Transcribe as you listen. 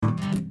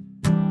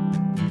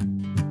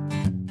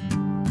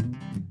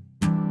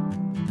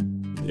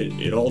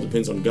It all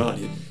depends on God.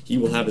 He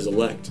will have his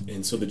elect.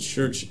 And so the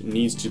church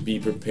needs to be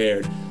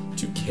prepared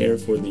to care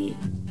for the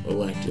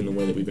elect in the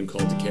way that we've been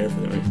called to care for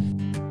them, right?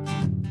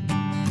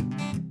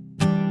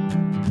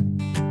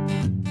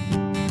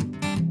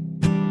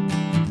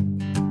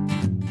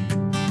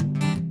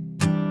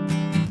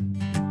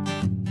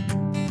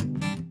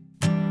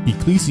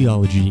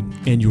 Ecclesiology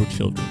and your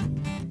children.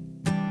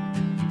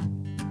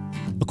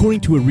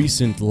 According to a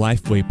recent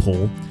Lifeway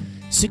poll,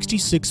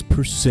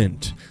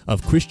 66%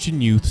 of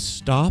Christian youth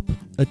stop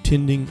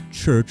attending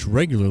church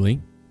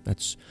regularly,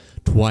 that's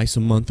twice a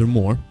month or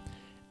more,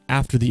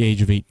 after the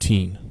age of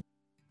 18.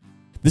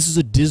 This is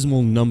a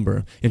dismal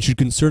number and should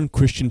concern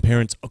Christian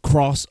parents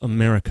across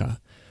America.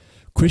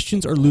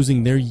 Christians are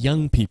losing their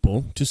young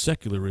people to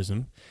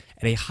secularism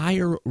at a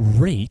higher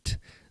rate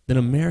than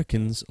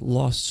Americans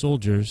lost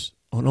soldiers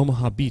on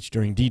Omaha Beach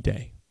during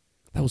D-Day.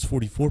 That was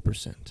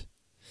 44%.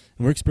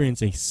 And we're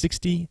experiencing a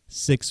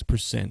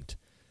 66%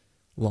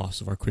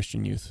 loss of our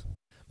Christian youth.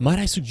 Might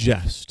I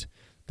suggest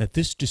that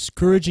this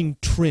discouraging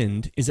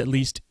trend is at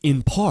least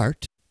in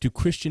part to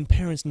Christian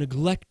parents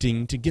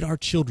neglecting to get our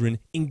children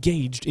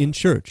engaged in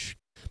church.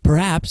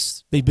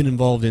 Perhaps they've been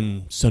involved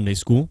in Sunday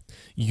school,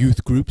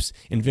 youth groups,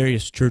 and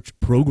various church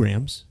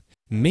programs.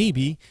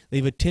 Maybe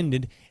they've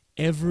attended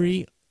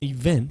every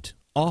event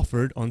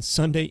offered on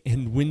Sunday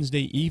and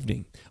Wednesday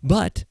evening.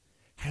 But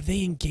have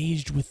they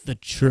engaged with the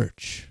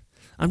church?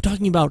 I'm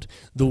talking about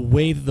the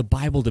way that the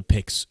Bible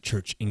depicts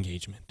church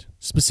engagement.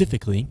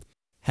 Specifically,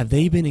 have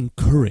they been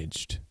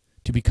encouraged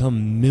to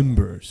become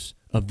members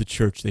of the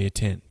church they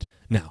attend?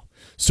 Now,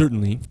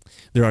 certainly,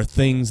 there are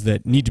things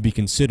that need to be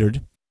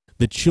considered.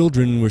 The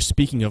children we're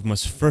speaking of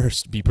must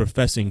first be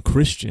professing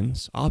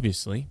Christians,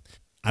 obviously.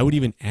 I would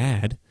even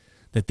add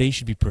that they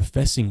should be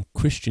professing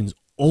Christians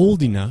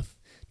old enough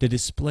to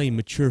display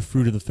mature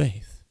fruit of the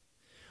faith.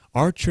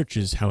 Our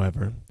churches,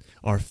 however,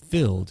 are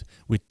filled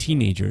with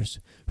teenagers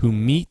who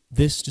meet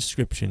this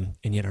description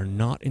and yet are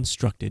not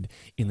instructed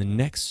in the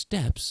next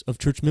steps of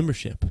church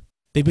membership.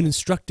 They've been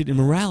instructed in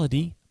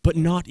morality, but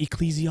not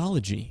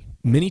ecclesiology.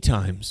 Many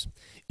times,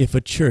 if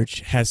a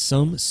church has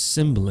some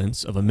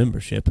semblance of a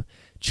membership,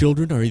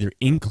 children are either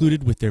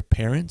included with their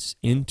parents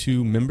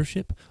into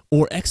membership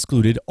or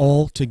excluded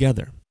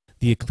altogether.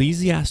 The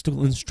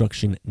ecclesiastical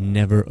instruction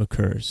never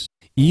occurs,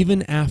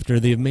 even after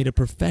they have made a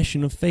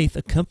profession of faith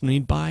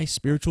accompanied by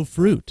spiritual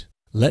fruit.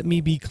 Let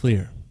me be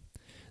clear.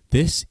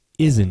 This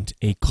isn't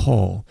a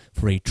call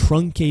for a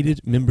truncated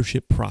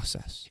membership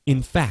process.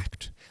 In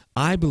fact,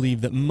 I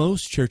believe that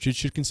most churches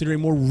should consider a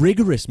more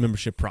rigorous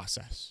membership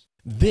process.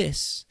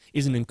 This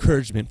is an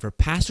encouragement for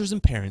pastors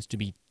and parents to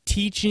be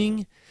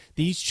teaching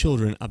these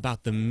children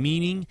about the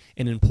meaning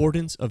and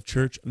importance of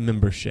church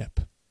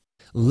membership.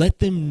 Let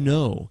them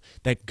know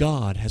that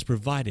God has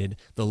provided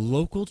the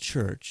local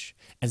church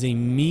as a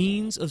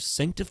means of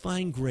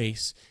sanctifying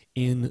grace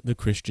in the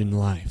Christian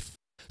life.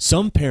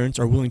 Some parents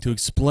are willing to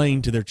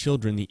explain to their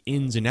children the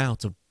ins and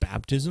outs of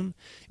baptism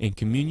and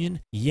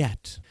communion,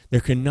 yet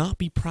there cannot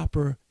be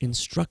proper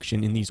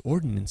instruction in these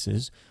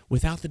ordinances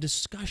without the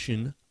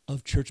discussion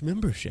of church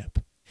membership.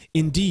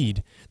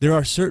 Indeed, there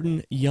are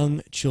certain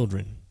young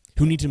children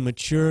who need to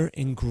mature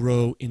and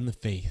grow in the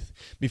faith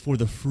before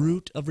the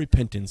fruit of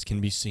repentance can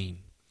be seen.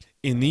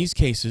 In these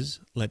cases,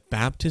 let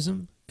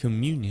baptism,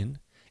 communion,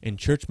 and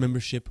church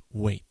membership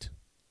wait.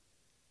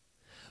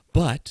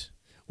 But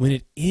when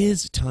it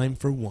is time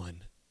for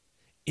one,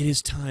 it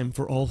is time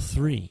for all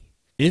three.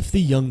 If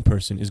the young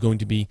person is going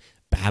to be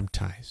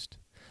baptized,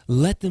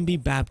 let them be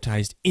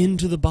baptized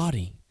into the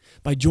body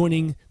by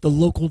joining the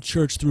local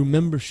church through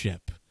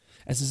membership,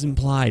 as is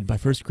implied by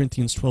 1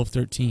 Corinthians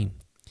 12:13.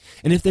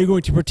 And if they're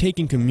going to partake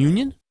in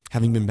communion,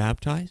 having been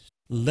baptized,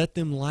 let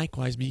them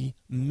likewise be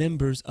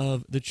members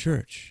of the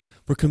church.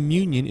 For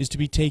communion is to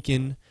be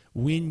taken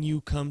when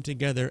you come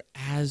together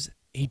as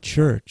a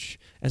church,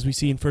 as we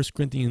see in 1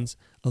 Corinthians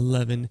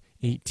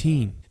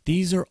 11:18.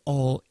 These are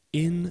all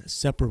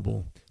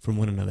inseparable from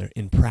one another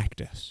in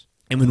practice.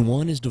 And when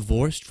one is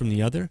divorced from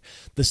the other,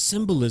 the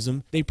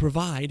symbolism they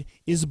provide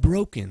is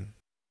broken.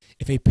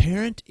 If a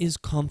parent is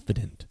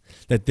confident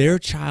that their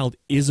child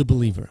is a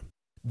believer,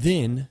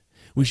 then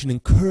we should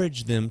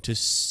encourage them to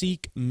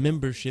seek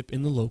membership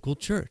in the local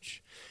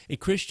church. A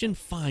Christian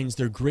finds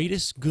their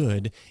greatest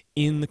good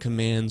in the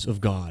commands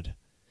of God.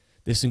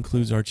 This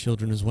includes our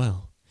children as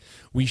well.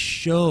 We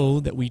show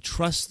that we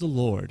trust the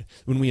Lord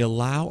when we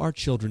allow our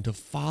children to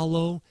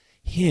follow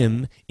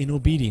Him in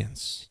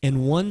obedience.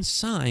 And one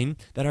sign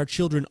that our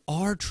children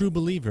are true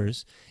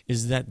believers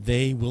is that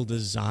they will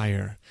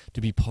desire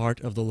to be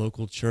part of the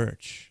local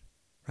church.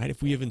 Right?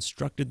 If we have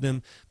instructed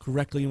them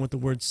correctly in what the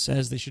Word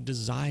says, they should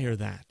desire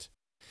that.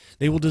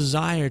 They will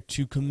desire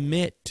to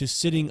commit to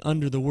sitting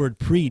under the Word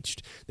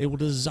preached. They will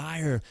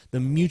desire the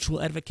mutual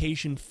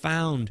edification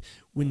found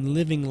when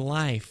living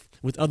life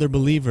with other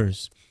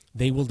believers.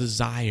 They will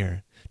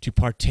desire to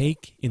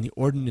partake in the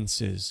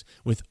ordinances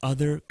with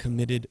other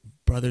committed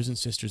brothers and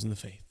sisters in the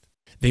faith.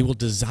 They will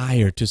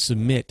desire to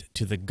submit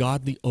to the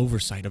godly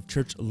oversight of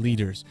church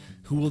leaders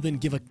who will then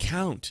give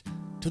account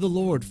to the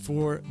Lord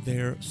for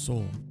their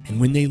soul. And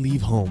when they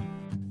leave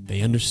home,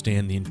 they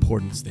understand the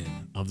importance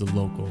then of the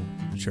local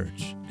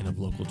church and of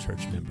local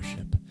church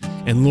membership.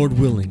 And Lord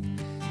willing,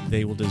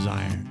 they will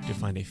desire to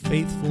find a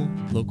faithful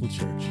local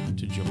church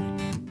to join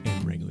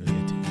and regularly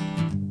attend.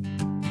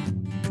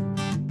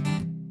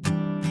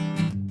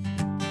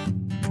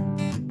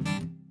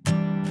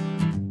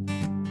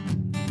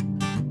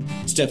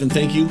 Stephen,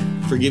 thank you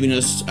for giving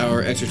us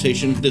our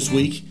exhortation this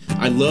week.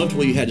 I loved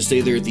what you had to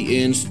say there at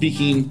the end,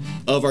 speaking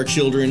of our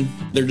children,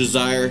 their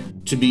desire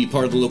to be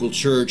part of the local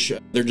church,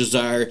 their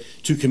desire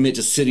to commit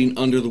to sitting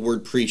under the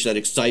word preached. That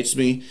excites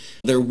me.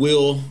 Their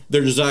will,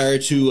 their desire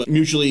to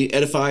mutually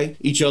edify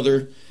each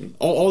other.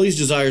 All these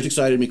desires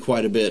excited me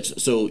quite a bit.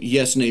 So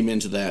yes and amen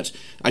to that.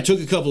 I took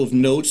a couple of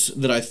notes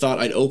that I thought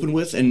I'd open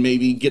with and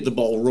maybe get the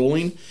ball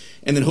rolling.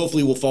 And then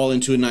hopefully we'll fall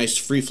into a nice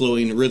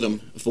free-flowing rhythm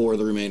for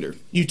the remainder.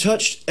 You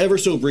touched ever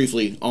so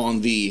briefly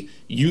on the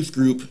youth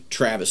group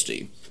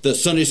travesty, the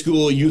Sunday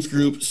school youth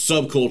group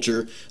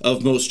subculture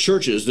of most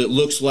churches that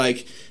looks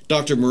like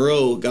Dr.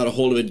 Moreau got a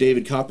hold of a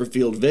David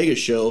Copperfield Vegas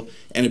show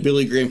and a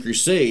Billy Graham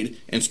crusade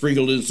and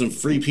sprinkled in some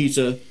free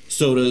pizza,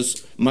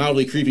 sodas,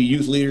 mildly creepy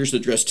youth leaders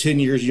that dress 10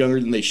 years younger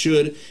than they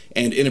should,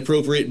 and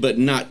inappropriate but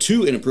not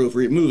too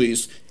inappropriate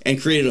movies,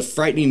 and created a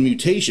frightening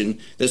mutation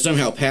that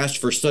somehow passed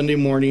for Sunday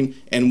morning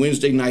and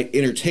Wednesday night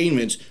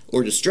entertainment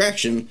or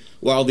distraction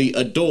while the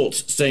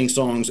adults sang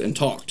songs and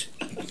talked.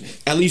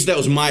 At least that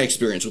was my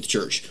experience with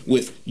church,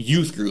 with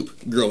youth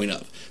group growing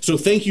up. So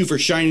thank you for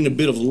shining a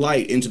bit of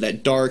light into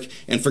that dark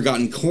and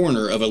forgotten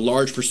corner of a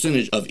large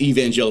percentage of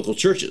evangelical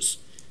churches.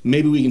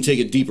 Maybe we can take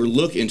a deeper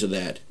look into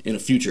that in a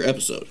future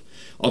episode.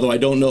 Although I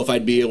don't know if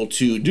I'd be able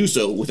to do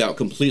so without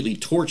completely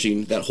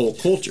torching that whole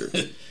culture.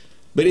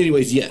 But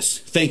anyways, yes,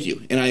 thank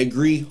you. And I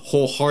agree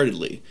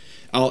wholeheartedly.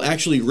 I'll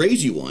actually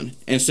raise you one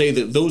and say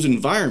that those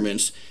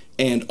environments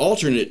and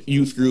alternate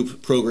youth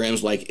group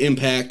programs like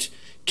Impact,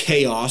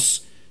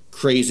 Chaos,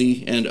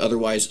 Crazy, and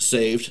Otherwise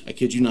Saved, I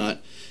kid you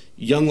not,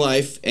 Young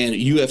Life, and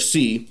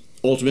UFC,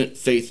 Ultimate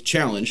Faith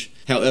Challenge,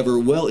 however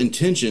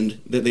well-intentioned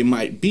that they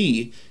might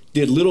be,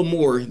 did little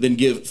more than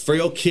give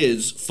frail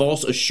kids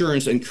false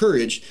assurance and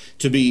courage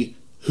to be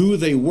who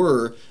they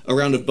were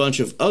around a bunch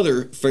of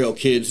other frail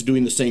kids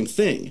doing the same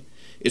thing.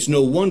 It's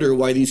no wonder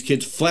why these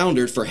kids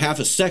floundered for half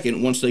a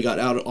second once they got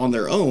out on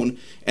their own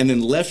and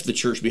then left the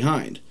church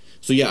behind.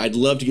 So yeah, I'd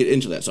love to get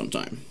into that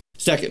sometime.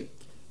 Second,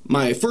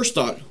 my first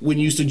thought when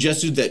you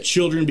suggested that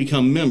children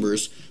become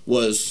members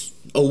was,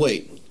 oh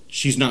wait,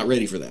 she's not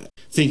ready for that.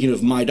 Thinking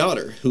of my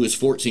daughter, who is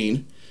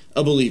 14,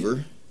 a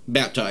believer,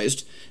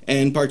 baptized,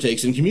 and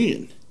partakes in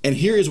communion. And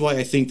here is why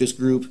I think this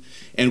group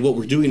and what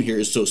we're doing here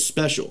is so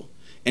special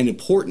and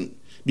important,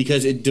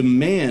 because it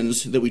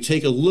demands that we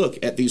take a look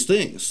at these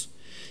things.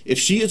 If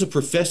she is a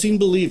professing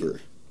believer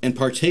and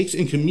partakes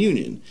in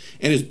communion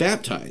and is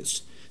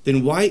baptized,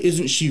 then why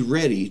isn't she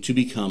ready to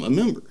become a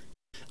member?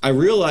 I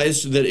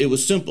realized that it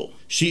was simple.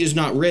 She is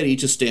not ready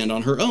to stand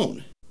on her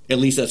own. At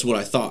least that's what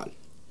I thought.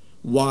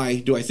 Why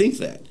do I think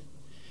that?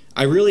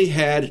 I really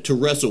had to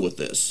wrestle with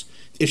this.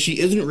 If she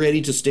isn't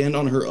ready to stand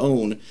on her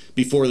own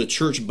before the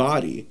church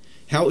body,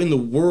 how in the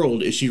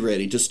world is she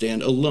ready to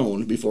stand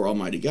alone before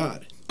Almighty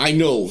God? I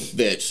know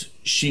that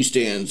she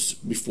stands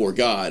before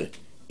God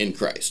in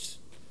Christ.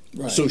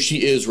 Right. So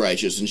she is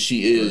righteous and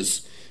she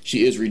is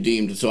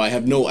redeemed. So I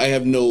have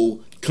no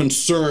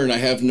concern, I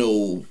have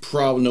no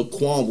problem, no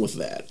qualm with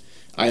that.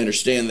 I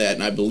understand that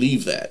and I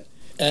believe that.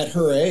 At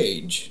her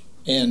age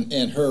and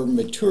her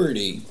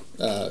maturity,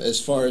 as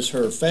far as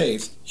her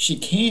faith, she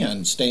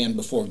can stand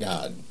before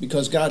God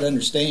because God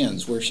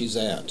understands where she's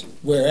at.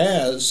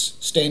 Whereas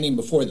standing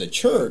before the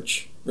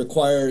church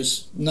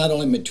requires not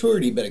only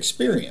maturity but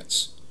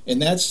experience. And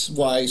that's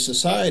why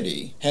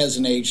society has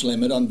an age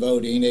limit on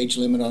voting, age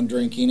limit on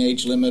drinking,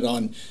 age limit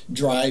on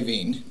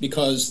driving,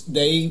 because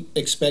they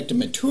expect a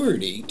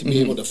maturity to be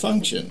able to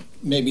function.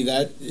 Maybe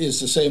that is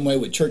the same way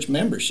with church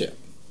membership.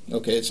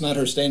 Okay, it's not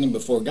her standing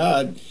before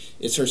God,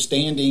 it's her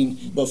standing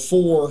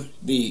before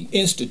the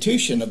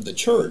institution of the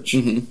church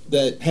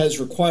that has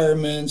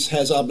requirements,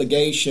 has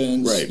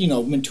obligations, right.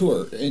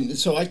 Mature. And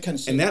so I kind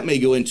of say... And that may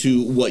go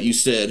into what you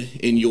said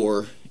in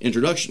your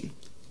introduction.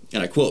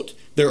 And I quote,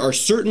 "There are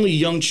certainly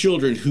young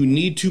children who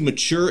need to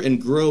mature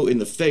and grow in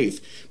the faith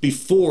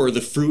before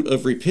the fruit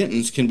of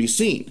repentance can be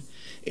seen.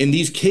 In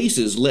these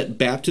cases, let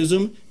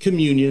baptism,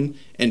 communion,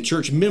 and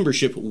church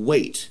membership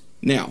wait."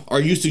 Now,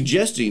 are you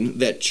suggesting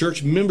that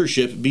church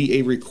membership be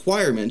a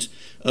requirement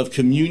of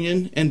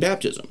communion and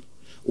baptism?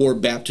 Or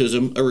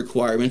baptism a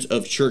requirement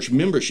of church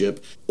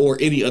membership, or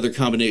any other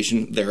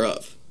combination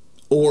thereof?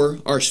 Or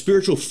are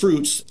spiritual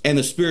fruits and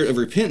the spirit of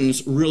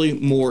repentance really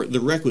more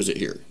the requisite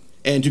here?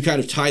 And to kind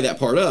of tie that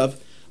part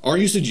up, are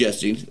you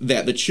suggesting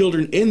that the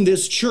children in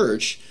this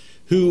church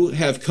who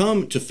have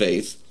come to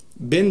faith,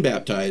 been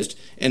baptized,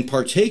 and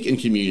partake in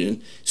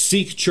communion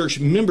seek church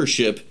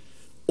membership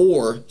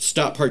or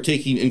stop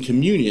partaking in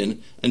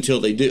communion until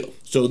they do?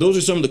 So those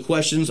are some of the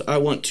questions I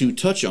want to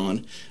touch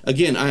on.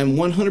 Again, I am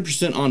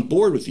 100% on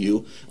board with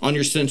you on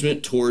your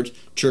sentiment toward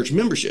church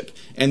membership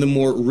and the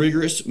more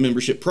rigorous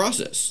membership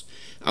process.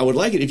 I would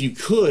like it if you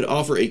could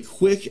offer a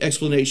quick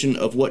explanation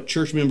of what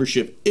church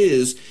membership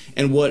is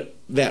and what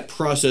that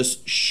process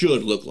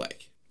should look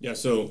like. Yeah,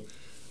 so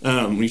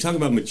when you talk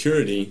about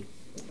maturity,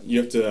 you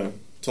have to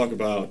talk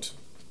about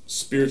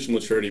spiritual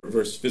maturity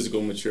versus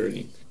physical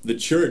maturity. The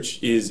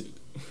church is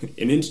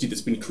an entity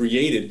that's been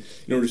created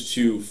in order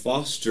to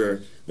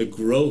foster the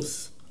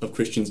growth of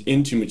Christians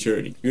into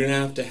maturity. You're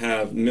going to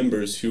have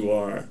members who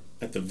are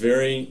at the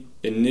very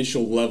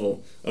initial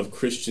level of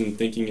Christian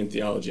thinking and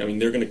theology. I mean,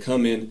 they're going to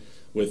come in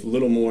with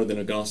little more than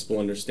a gospel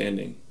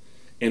understanding.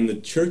 And the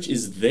church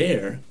is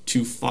there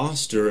to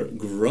foster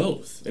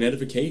growth and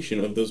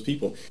edification of those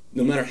people.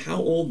 No matter how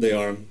old they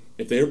are,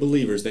 if they are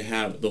believers, they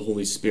have the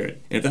Holy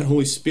Spirit. And if that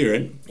Holy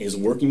Spirit is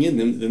working in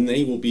them, then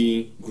they will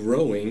be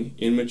growing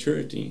in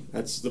maturity.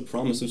 That's the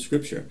promise of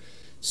Scripture.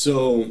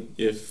 So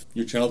if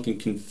your child can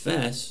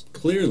confess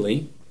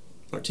clearly,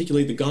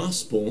 articulate the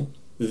gospel,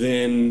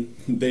 then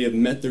they have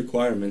met the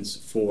requirements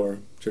for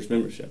church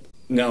membership.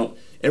 Now,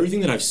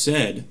 everything that I've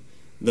said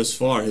thus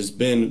far has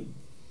been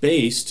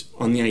based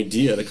on the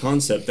idea, the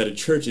concept that a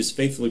church is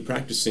faithfully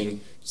practicing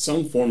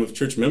some form of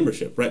church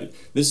membership, right?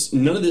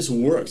 None of this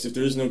works if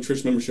there is no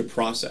church membership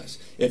process.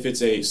 If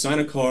it's a sign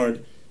a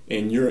card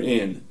and you're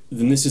in,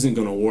 then this isn't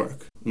going to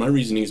work. My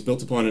reasoning is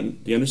built upon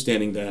the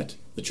understanding that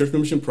the church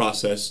membership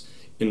process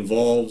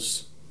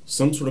involves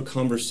some sort of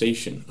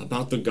conversation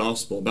about the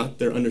gospel, about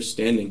their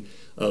understanding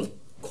of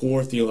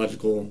core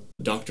theological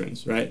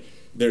doctrines, right?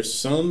 There's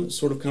some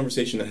sort of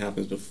conversation that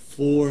happens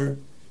before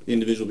the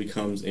individual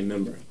becomes a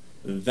member.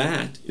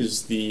 That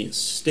is the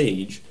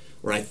stage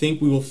where I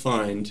think we will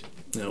find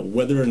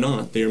whether or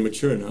not they are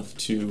mature enough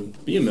to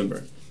be a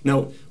member.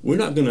 Now, we're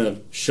not going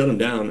to shut them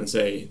down and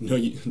say, no,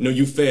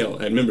 you fail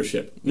at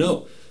membership.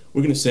 No,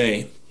 we're going to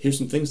say, here's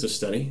some things to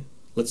study.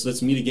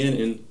 Let's meet again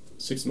in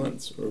 6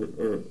 months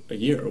or a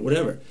year or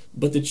whatever.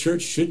 But the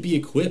church should be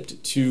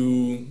equipped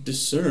to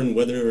discern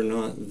whether or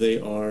not they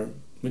are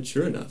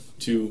mature enough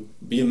to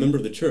be a member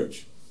of the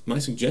church. My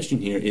suggestion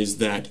here is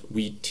that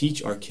we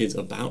teach our kids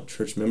about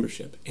church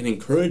membership and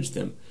encourage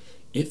them,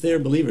 if they are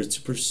believers,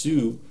 to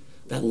pursue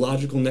that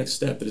logical next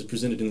step that is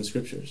presented in the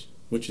Scriptures,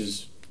 which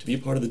is to be a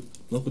part of the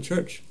local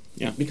church.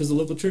 Yeah. Because the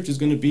local church is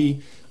going to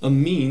be a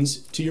means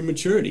to your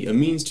maturity, a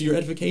means to your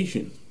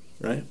edification,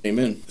 right?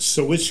 Amen.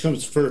 So which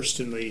comes first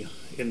in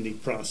the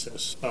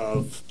process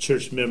of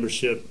church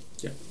membership,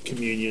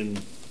 communion,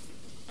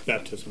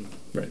 baptism?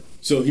 Right.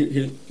 So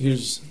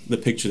here's the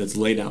picture that's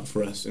laid out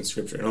for us in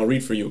Scripture, and I'll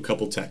read for you a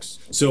couple texts.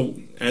 So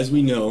as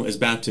we know, as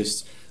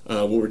Baptists,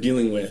 what we're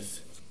dealing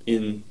with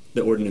in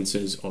the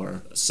ordinances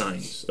are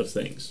signs of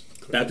things.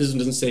 Correct. Baptism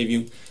doesn't save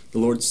you. The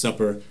Lord's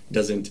Supper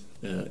doesn't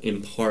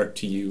impart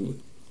to you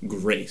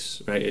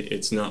grace, right?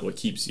 It's not what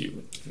keeps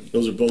you.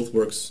 Those are both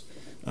works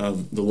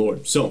of the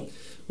Lord. So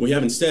we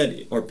have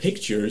instead are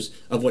pictures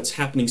of what's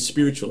happening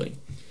spiritually.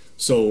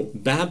 So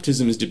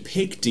baptism is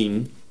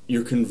depicting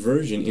your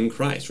conversion in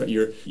Christ, right?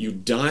 You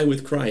die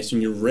with Christ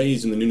and you're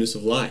raised in the newness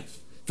of life.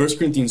 1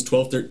 Corinthians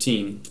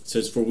 12:13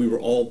 says, "For we were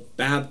all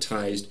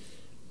baptized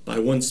by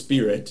one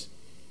Spirit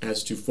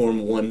as to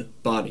form one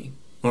body."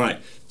 All right,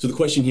 so the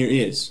question here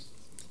is,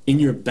 in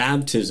your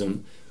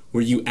baptism,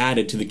 were you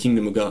added to the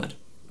kingdom of God?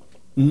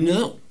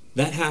 No,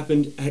 that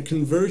happened at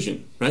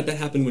conversion, right? That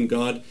happened when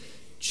God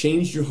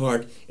changed your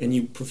heart and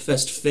you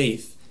professed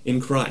faith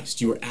in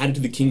Christ. You were added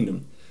to the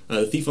kingdom.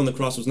 The thief on the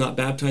cross was not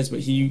baptized,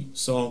 but he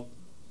saw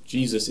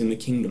Jesus in the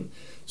kingdom.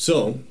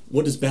 So,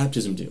 what does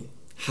baptism do?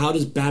 How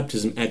does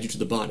baptism add you to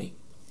the body?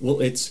 Well,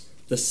 it's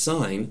the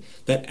sign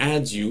that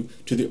adds you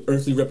to the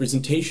earthly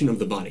representation of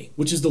the body,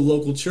 which is the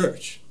local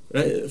church.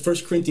 Right?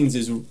 1 Corinthians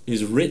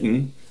is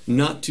written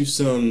not to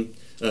some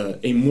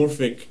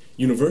amorphic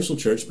universal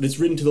church, but it's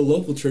written to the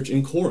local church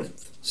in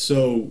Corinth.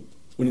 So,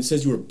 when it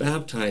says you were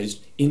baptized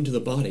into the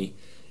body,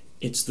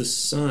 it's the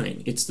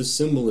sign, it's the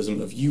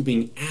symbolism of you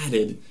being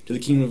added to the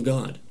kingdom of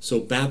God. So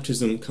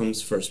baptism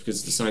comes first because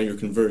it's the sign of your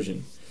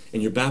conversion.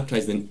 And you're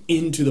baptized then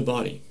into the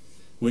body,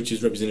 which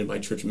is represented by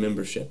church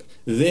membership.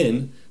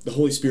 Then the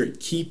Holy Spirit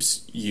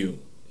keeps you.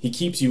 He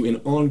keeps you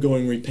in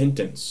ongoing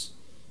repentance,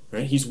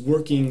 right? He's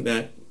working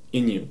that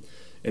in you.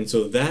 And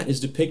so that is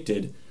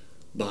depicted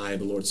by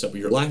the Lord's Supper.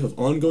 Your life of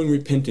ongoing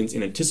repentance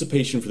in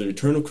anticipation for the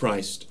return of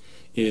Christ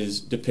is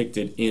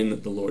depicted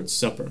in the Lord's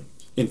Supper.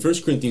 In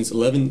 1 Corinthians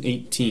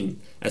 11:18,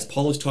 as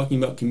Paul is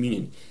talking about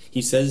communion,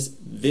 he says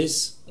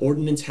this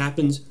ordinance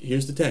happens,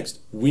 here's the text,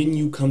 when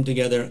you come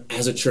together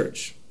as a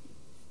church,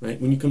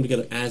 right? When you come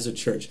together as a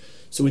church.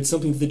 So it's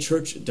something that the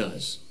church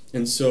does.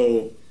 And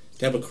so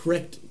to have a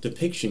correct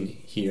depiction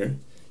here,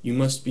 you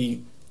must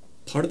be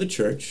part of the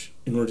church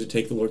in order to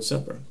take the Lord's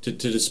Supper. To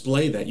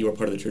display that you are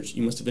part of the church,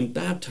 you must have been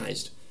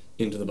baptized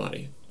into the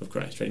body of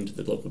Christ, right, into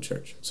the local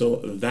church.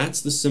 So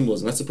that's the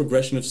symbolism. That's the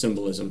progression of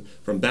symbolism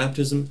from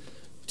baptism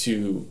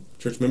to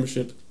church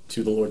membership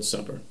to the Lord's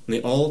Supper. And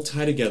they all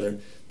tie together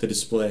to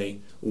display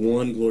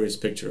one glorious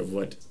picture of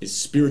what is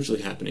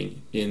spiritually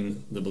happening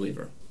in the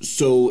believer.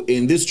 So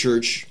in this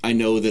church, I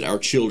know that our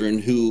children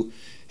who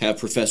have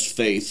professed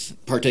faith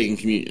partake in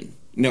communion.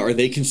 Now, are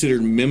they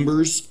considered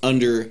members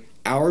under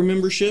our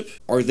membership?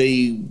 Are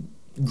they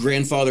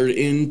grandfathered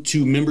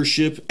into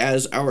membership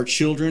as our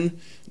children,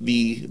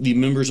 the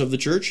members of the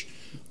church?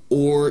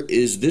 Or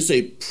is this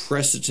a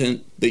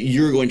precedent that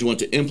you're going to want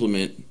to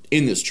implement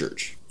in this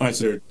church? All right,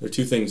 so there are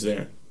two things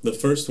there. The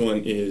first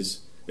one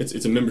is,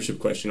 it's a membership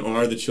question.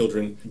 Are the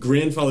children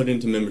grandfathered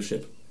into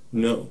membership?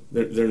 No,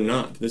 they're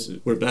not.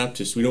 We're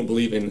Baptists. We don't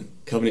believe in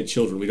covenant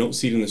children. We don't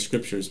see it in the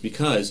scriptures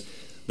because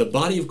the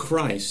body of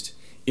Christ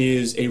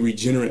is a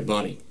regenerate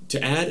body.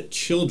 To add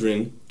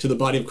children to the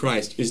body of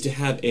Christ is to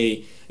have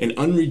an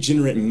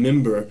unregenerate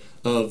member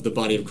of the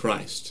body of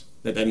Christ.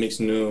 That makes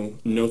no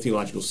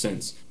theological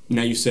sense.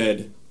 Now, you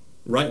said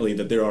rightly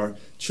that there are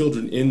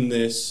children in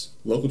this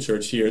local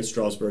church here in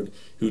Strasbourg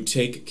who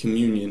take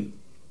communion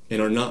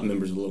and are not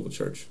members of the local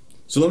church.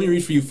 So let me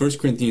read for you 1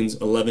 Corinthians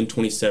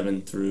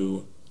 11:27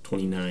 through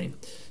 29.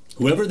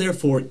 Whoever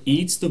therefore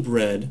eats the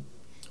bread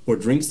or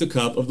drinks the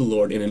cup of the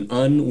Lord in an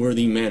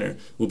unworthy manner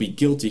will be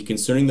guilty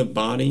concerning the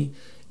body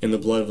and the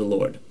blood of the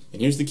Lord.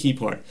 And here's the key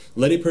part.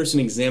 Let a person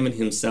examine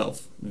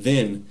himself,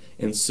 then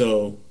and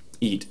so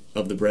eat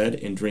of the bread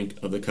and drink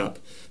of the cup.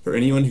 For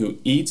anyone who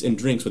eats and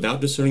drinks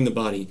without discerning the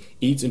body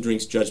eats and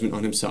drinks judgment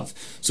on himself.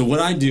 So what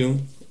I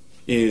do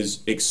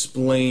is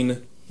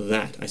explain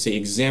that. I say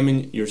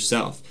examine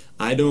yourself.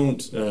 I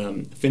don't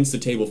fence the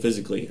table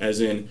physically, as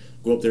in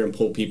go up there and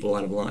pull people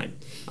out of line.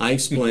 I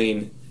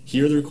explain,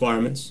 here are the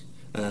requirements.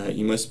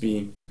 You must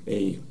be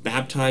a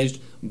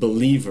baptized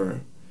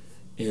believer,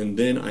 and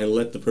then I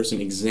let the person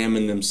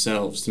examine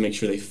themselves to make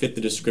sure they fit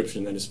the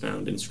description that is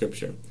found in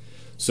Scripture.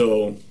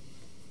 So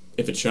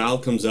if a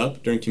child comes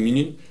up during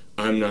communion,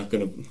 I'm not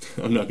gonna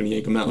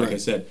yank them out, like I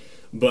said.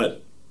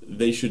 But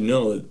they should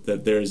know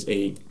that there's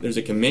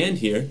a command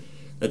here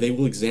that they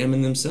will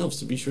examine themselves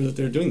to be sure that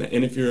they're doing that.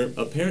 And if you're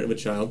a parent of a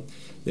child,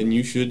 then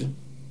you should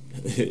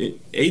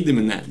aid them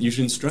in that. You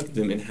should instruct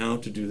them in how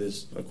to do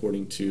this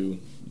according to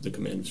the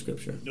command of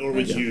Scripture. Nor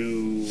would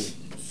you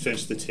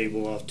fence the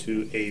table off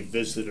to a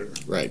visitor.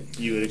 Right.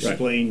 You would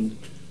explain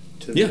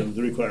to them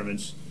the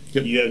requirements.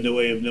 Yep. You have no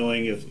way of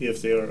knowing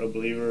if they are a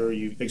believer.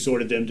 You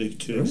exhorted them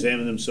to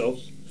examine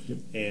themselves,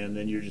 and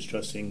then you're just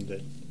trusting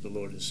that the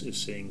Lord is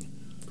seeing.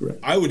 Correct.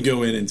 I would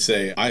go in and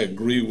say I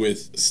agree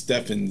with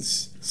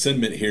Stefan's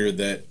sentiment here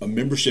that a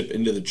membership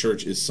into the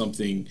church is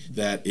something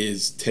that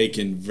is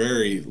taken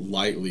very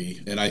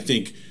lightly. And I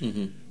think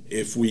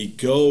if we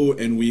go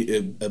and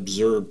we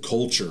observe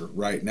culture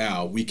right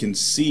now, we can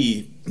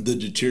see the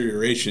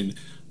deterioration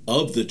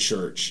of the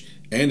church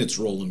and its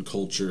role in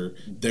culture.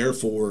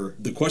 Therefore,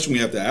 the question we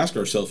have to ask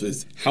ourselves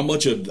is how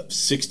much of the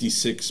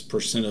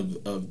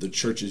 66% of the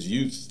church's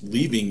youth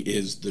leaving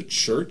is the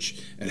church,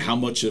 and how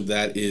much of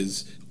that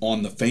is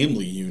on the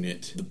family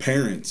unit, the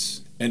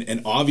parents.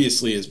 And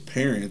obviously as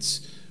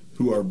parents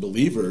who are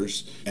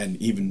believers, and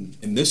even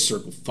in this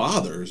circle,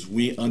 fathers,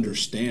 we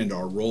understand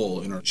our role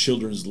in our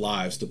children's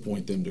lives to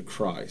point them to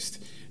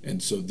Christ.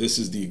 And so this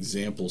is the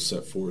example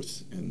set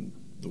forth in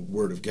the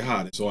Word of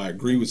God. So I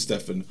agree with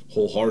Stefan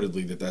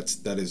wholeheartedly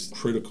that is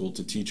critical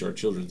to teach our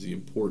children the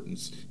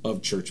importance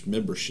of church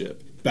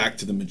membership. Back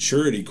to the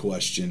maturity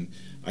question,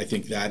 I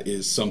think that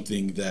is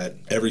something that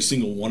every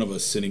single one of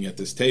us sitting at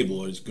this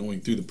table is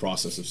going through the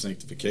process of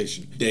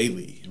sanctification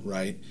daily,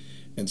 right?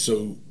 And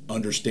so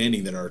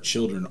understanding that our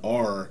children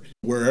are,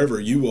 wherever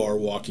you are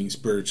walking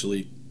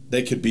spiritually,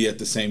 they could be at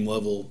the same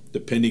level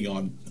depending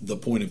on the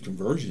point of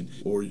conversion,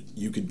 or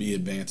you could be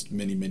advanced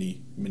many,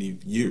 many, many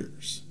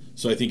years.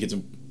 So I think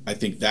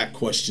that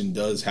question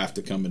does have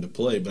to come into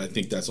play, but I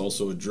think that's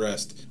also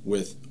addressed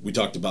with, we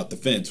talked about the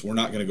fence. We're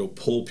not going to go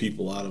pull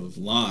people out of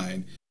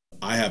line.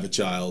 I have a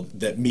child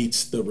that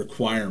meets the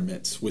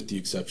requirements with the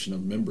exception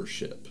of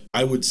membership.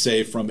 I would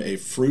say from a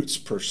fruits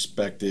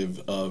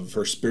perspective of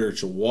her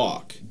spiritual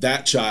walk,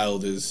 that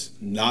child is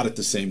not at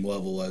the same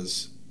level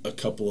as a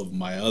couple of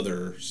my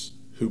others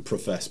who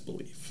profess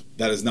belief.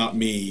 That is not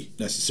me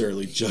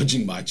necessarily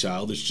judging my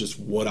child. It's just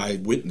what I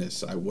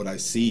witness, what I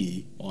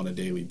see on a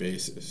daily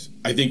basis.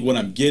 I think what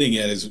I'm getting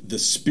at is the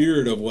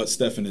spirit of what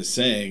Stefan is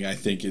saying, I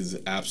think is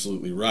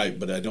absolutely right,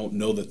 but I don't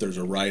know that there's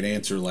a right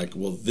answer like,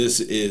 well, this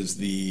is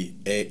the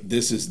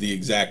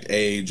exact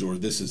age, or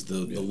this is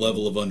the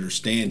level of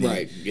understanding.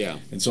 Right, yeah.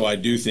 And so I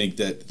do think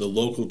that the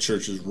local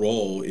church's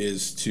role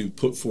is to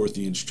put forth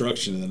the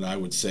instruction, and I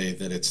would say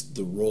that it's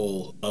the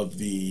role of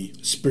the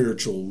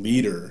spiritual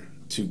leader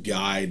to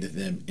guide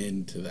them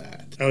into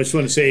that. I just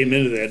want to say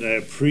amen to that, and I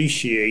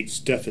appreciate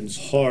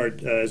Stefan's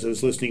heart as I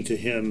was listening to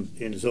him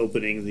in his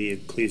opening, the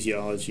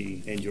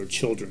Ecclesiology and your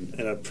children.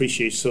 And I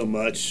appreciate so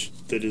much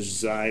the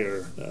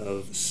desire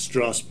of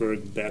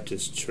Strasbourg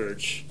Baptist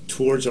Church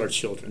towards our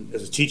children.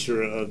 As a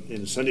teacher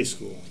in Sunday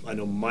school, I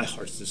know my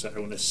heart's desire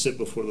when I sit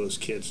before those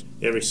kids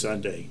every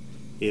Sunday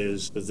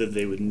is that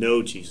they would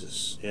know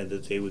Jesus and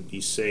that they would be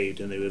saved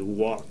and they would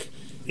walk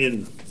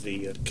in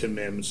the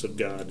commandments of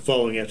God,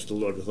 following after the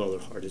Lord with all their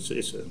heart. It's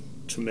a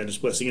tremendous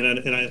blessing,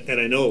 and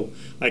I know,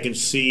 I can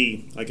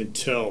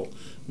tell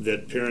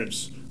that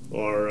parents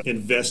are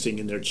investing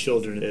in their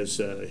children. As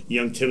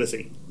young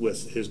Timothy,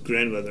 with his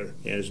grandmother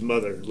and his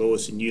mother,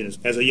 Lois and Eunice,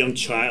 as a young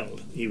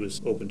child, he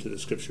was open to the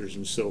Scriptures,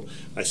 and so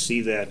I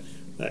see that.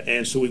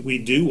 And so we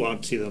do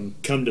want to see them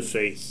come to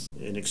faith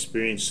and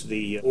experience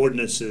the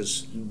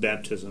ordinances,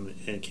 baptism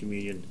and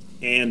communion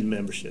and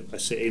membership. I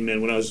say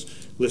amen. When I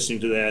was listening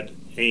to that,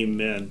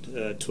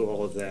 amen to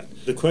all of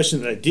that. The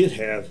question that I did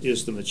have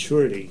is the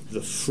maturity,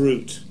 the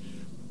fruit.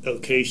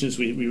 Occasions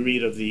we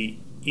read of the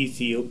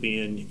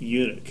Ethiopian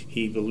eunuch.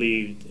 He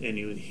believed and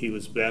he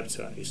was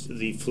baptized.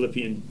 The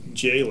Philippian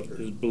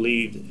jailer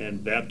believed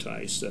and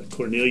baptized.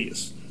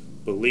 Cornelius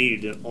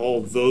believed, and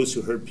all those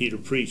who heard Peter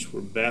preach were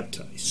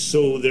baptized.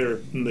 So their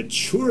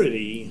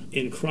maturity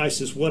in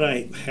Christ is what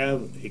I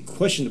have a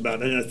question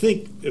about. And I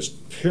think as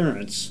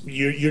parents,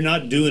 you're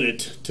not doing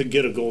it to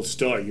get a gold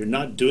star. You're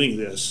not doing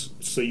this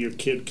so your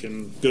kid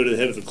can go to the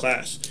head of the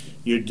class.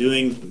 You're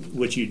doing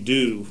what you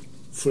do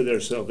for their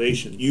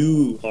salvation.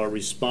 You are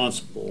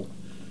responsible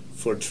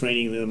for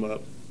training them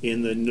up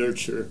in the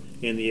nurture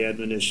and the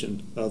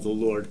admonition of the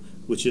Lord,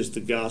 which is the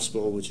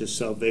gospel, which is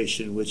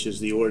salvation, which is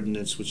the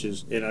ordinance,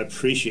 and I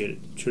appreciate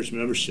it, church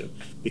membership,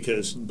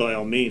 because by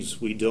all means,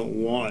 we don't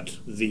want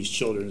these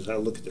children, as I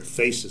look at their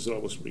faces, it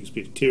almost brings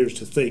me to tears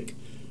to think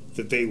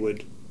that they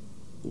would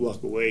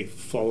walk away,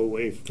 fall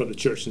away from the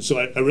church. And so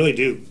I really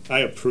do. I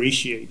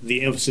appreciate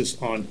the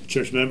emphasis on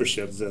church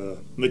membership, the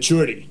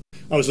maturity.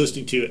 I was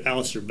listening to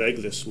Alistair Begg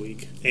this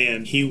week,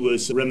 and he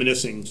was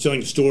reminiscing,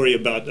 telling a story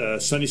about a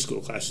Sunday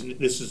school class. And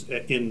this is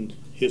in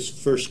his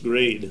first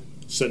grade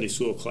Sunday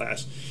school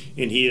class,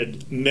 and he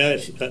had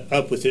met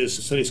up with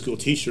his Sunday school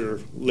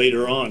teacher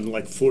later on,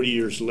 like 40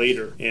 years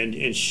later,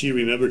 and she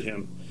remembered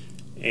him,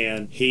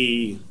 and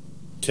he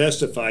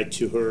testified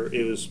to her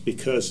it was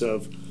because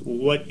of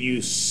what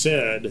you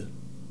said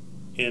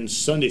in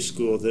Sunday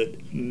school that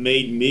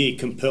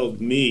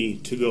compelled me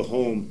to go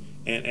home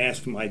and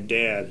ask my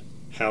dad,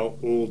 how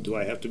old do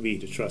I have to be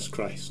to trust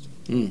Christ?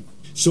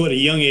 So at a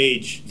young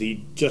age,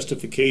 the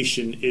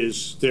justification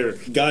is there.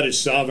 God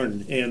is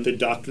sovereign, and the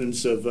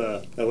doctrines of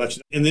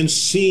election. And then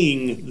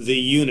seeing the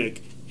eunuch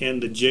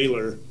and the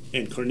jailer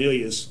and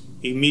Cornelius,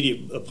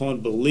 immediate upon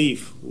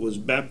belief, was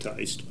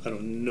baptized. I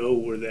don't know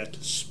where that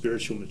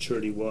spiritual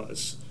maturity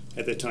was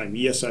at that time.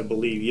 Yes, I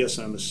believe. Yes,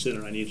 I'm a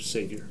sinner. I need a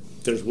Savior.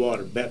 There's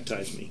water.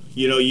 Baptize me.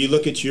 You know, you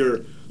look at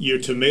your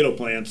tomato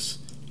plants,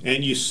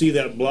 and you see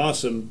that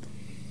blossom,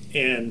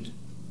 and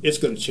it's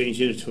going to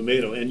change into a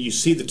tomato. And you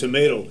see the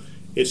tomato.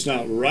 It's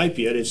not ripe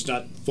yet, it's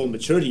not full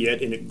maturity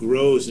yet, and it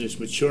grows and it's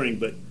maturing,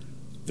 but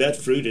that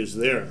fruit is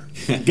there.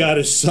 God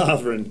is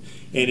sovereign,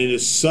 and in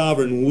His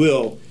sovereign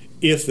will,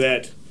 if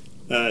that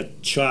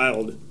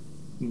child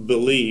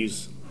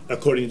believes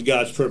according to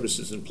God's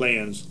purposes and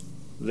plans,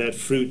 that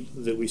fruit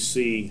that we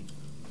see,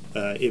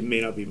 it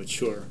may not be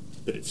mature,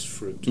 but it's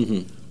fruit.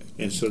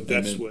 Mm-hmm. And so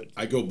that's what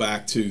I go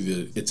back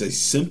to. It's a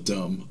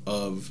symptom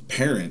of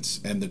parents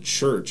and the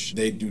church.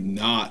 They do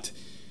not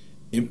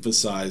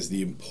emphasize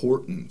the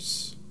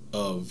importance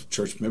of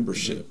church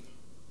membership,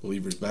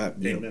 believers'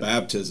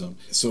 baptism.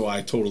 So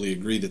I totally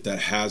agree that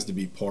has to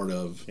be part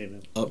of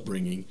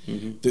upbringing.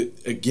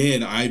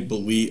 Again,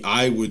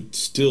 I would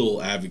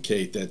still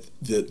advocate that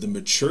the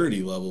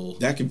maturity level,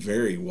 that can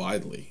vary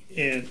widely.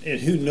 And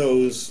who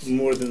knows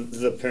more than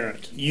the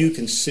parent? You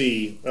can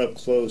see up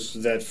close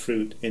that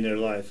fruit in their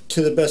life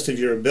to the best of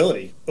your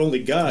ability.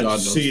 Only God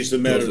sees the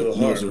matter of the heart.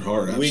 Knows their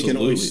heart. Absolutely. We can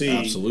only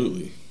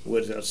see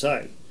what's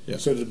outside. Yeah.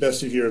 So to the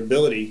best of your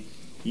ability,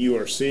 you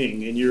are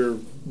seeing, and you're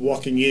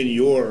walking in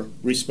your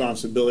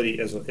responsibility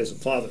as a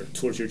father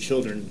towards your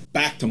children.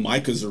 Back to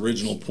Micah's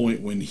original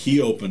point when he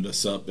opened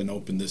us up and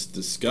opened this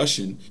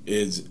discussion,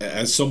 is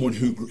as someone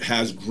who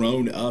has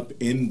grown up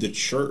in the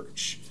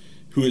church,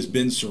 who has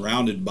been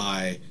surrounded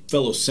by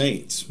fellow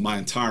saints my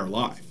entire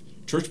life,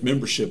 church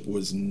membership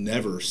was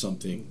never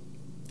something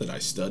that I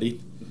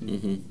studied,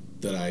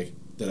 that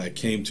I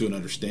came to an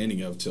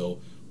understanding of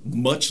till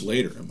much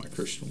later in my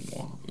Christian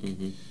walk.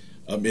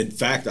 In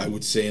fact, I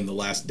would say in the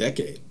last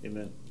decade.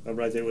 Amen. I'm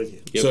right there with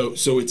you. Yep.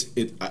 So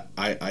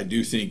I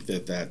do think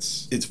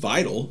it's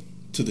vital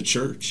to the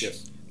church.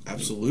 Yes.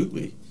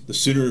 Absolutely. The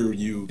sooner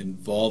you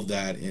involve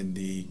that in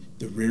the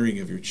rearing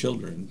of your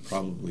children,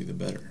 probably the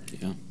better.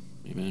 Yeah.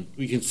 Amen.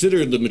 We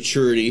consider the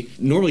maturity,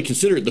 normally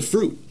consider it the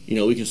fruit. You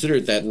know, we consider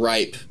it that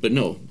ripe, but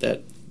no,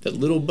 that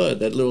little bud,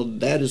 that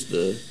is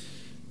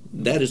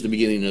the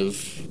beginning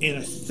of. And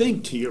I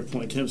think, to your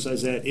point, to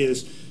emphasize that,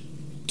 is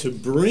to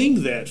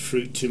bring that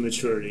fruit to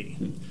maturity.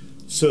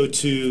 So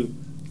to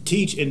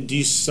teach and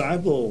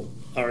disciple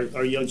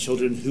our young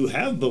children who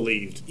have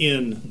believed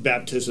in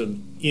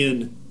baptism,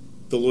 in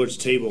the Lord's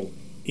table,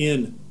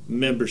 in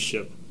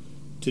membership,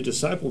 to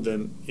disciple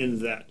them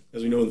in that.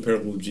 As we know in the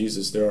parable of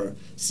Jesus, there are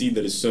seed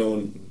that is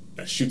sown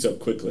that shoots up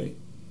quickly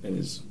and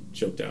is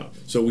choked out.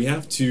 So we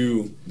have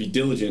to be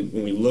diligent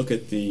when we look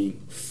at the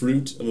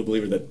fruit of a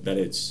believer that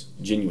it's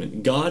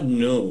genuine. God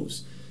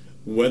knows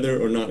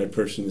whether or not a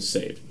person is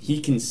saved.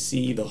 He can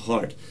see the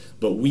heart,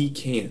 but we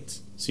can't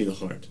see the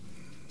heart.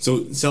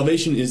 So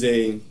salvation is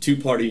a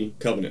two-party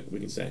covenant, we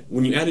can say.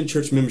 When you add in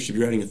church membership,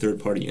 you're adding a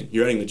third party in.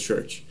 You're adding the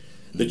church.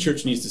 The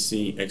church needs to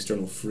see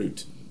external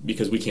fruit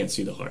because we can't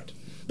see the heart.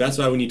 That's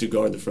why we need to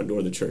guard the front door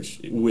of the church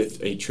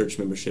with a church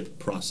membership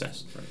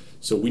process. Right.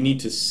 So we need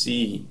to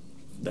see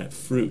that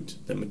fruit.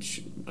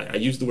 I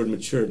use the word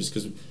mature just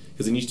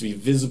because it needs to be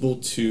visible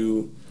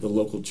to the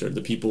local church,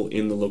 the people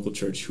in the local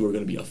church who are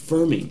going to be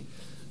affirming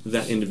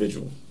that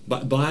individual.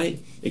 By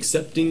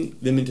accepting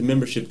them into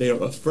membership, they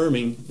are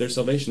affirming their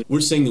salvation. We're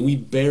saying that we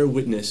bear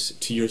witness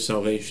to your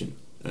salvation.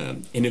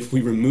 And if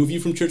we remove you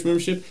from church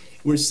membership,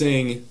 we're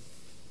saying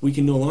we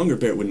can no longer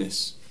bear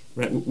witness.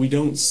 Right? We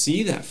don't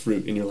see that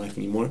fruit in your life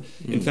anymore.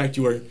 In fact,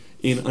 you are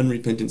in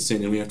unrepentant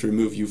sin, and we have to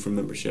remove you from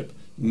membership.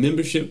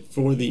 Membership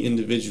for the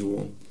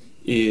individual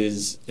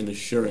is an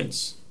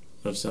assurance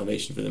of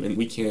salvation for them, and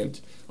we can't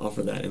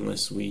offer that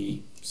unless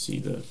we see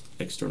the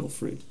external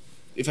fruit.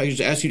 If I could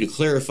just ask you to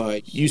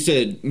clarify, you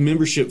said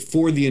membership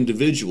for the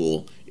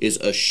individual is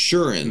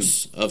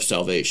assurance of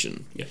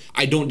salvation. Yeah.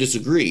 I don't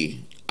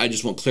disagree. I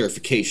just want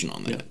clarification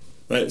on that. Yeah.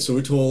 Right. So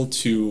we're told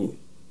to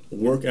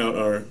work out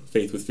our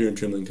faith with fear and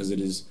trembling because it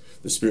is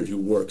the Spirit who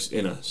works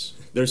in us.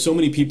 There are so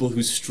many people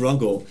who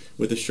struggle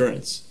with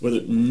assurance, whether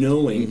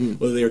knowing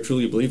whether they are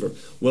truly a believer.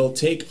 Well,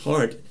 take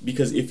heart,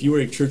 because if you are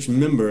a church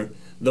member,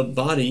 the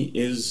body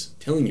is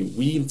telling you,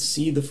 we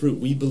see the fruit.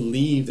 We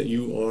believe that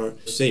you are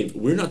saved.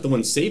 We're not the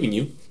ones saving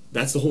you.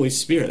 That's the Holy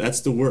Spirit.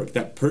 That's the work.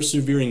 That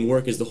persevering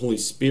work is the Holy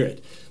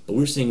Spirit. But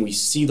we're saying we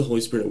see the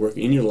Holy Spirit at work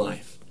in your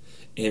life.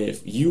 And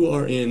if you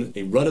are in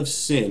a rut of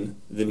sin,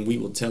 then we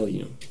will tell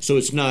you. So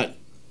it's not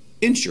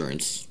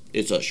insurance,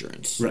 it's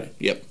assurance. Right.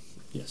 Yep.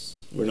 Yes.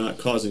 We're not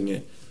causing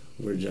it.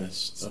 We're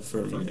just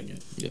affirming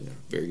it. Yep.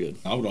 Very good.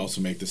 I would also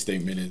make the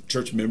statement that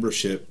church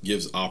membership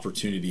gives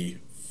opportunity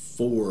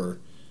for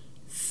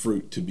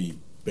fruit to be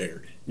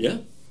bared. Yeah.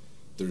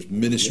 There's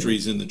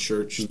ministries in the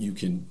church. You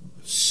can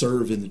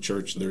serve in the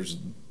church. There's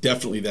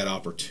definitely that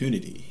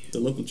opportunity.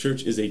 The local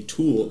church is a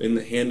tool in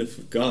the hand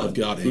of God,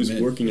 who's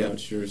amen. working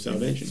out your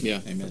salvation.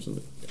 Yeah. Amen.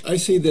 Absolutely. I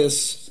see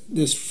this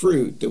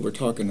fruit that we're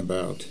talking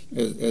about,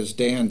 as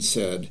Dan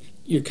said.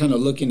 You're kind of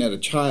looking at a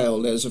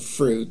child as a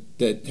fruit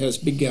that has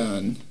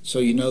begun. So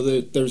you know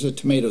that there's a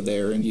tomato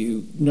there, and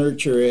you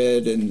nurture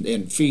it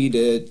and feed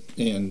it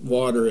and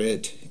water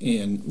it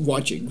and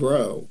watch it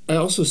grow. I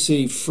also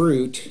see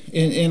fruit,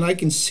 and I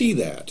can see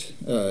that.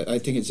 I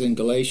think it's in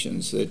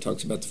Galatians that it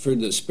talks about the fruit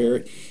of the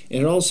Spirit.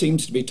 And it all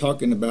seems to be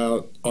talking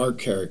about our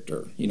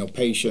character,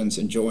 patience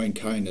and joy and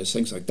kindness,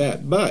 things like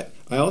that. But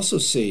I also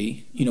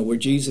see, where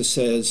Jesus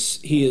says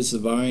he is the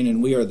vine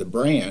and we are the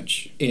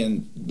branch,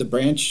 and the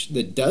branch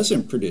that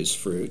doesn't produce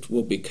fruit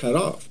will be cut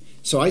off.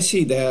 So I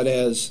see that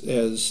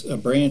as a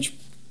branch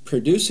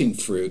producing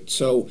fruit.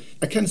 So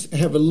I kind of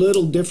have a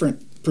little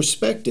different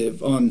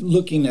perspective on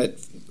looking at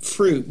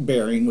fruit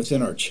bearing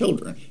within our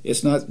children.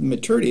 It's not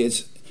maturity,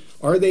 it's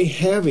are they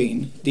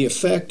having the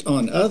effect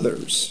on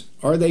others?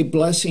 Are they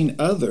blessing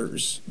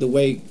others the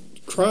way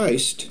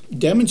Christ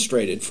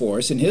demonstrated for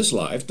us in his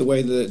life, the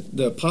way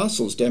the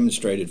apostles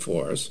demonstrated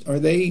for us? Are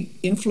they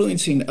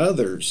influencing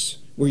others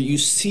where you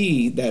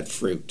see that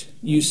fruit?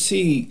 You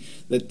see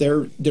that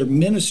they're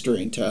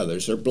ministering to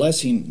others, they're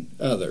blessing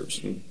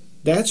others.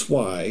 That's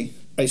why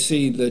I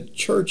see the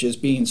church as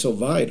being so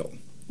vital,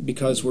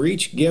 because we're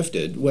each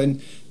gifted.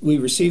 When we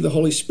receive the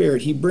Holy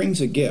Spirit, he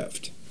brings a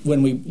gift.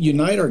 When we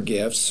unite our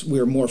gifts,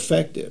 we're more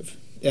effective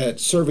at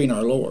serving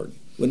our Lord.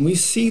 When we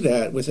see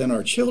that within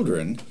our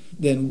children,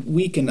 then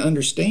we can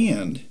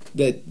understand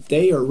that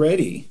they are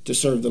ready to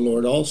serve the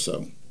Lord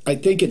also. I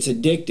think it's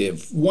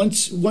addictive.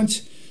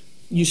 Once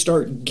you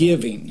start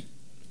giving,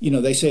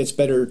 they say it's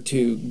better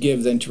to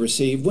give than to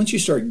receive. Once you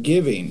start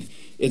giving,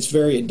 it's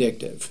very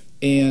addictive.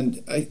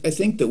 And I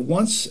think that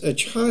once a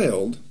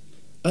child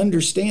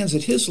understands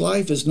that his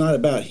life is not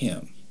about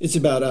him, it's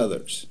about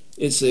others.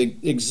 It's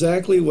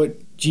exactly what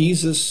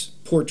Jesus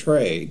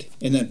portrayed.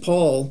 And then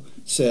Paul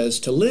says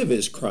to live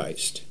is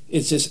Christ.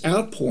 It's this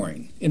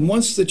outpouring. And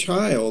once the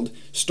child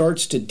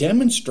starts to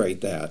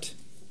demonstrate that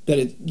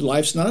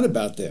life's not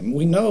about them.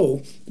 We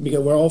know,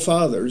 because we're all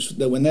fathers,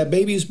 that when that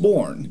baby's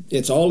born,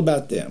 it's all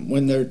about them.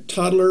 When their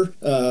toddler,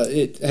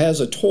 it has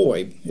a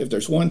toy. If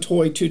there's one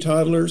toy, two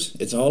toddlers,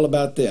 it's all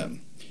about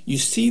them. You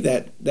see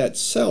that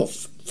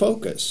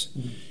self-focus.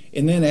 Mm-hmm.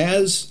 And then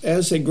as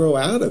they grow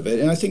out of it,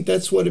 and I think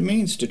that's what it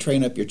means to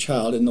train up your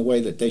child in the way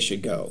that they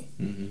should go.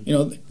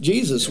 Mm-hmm.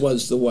 Jesus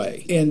was the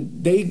way.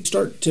 And they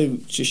start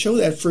to show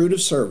that fruit of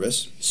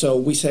service. So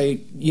we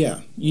say,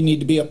 yeah, you need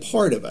to be a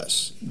part of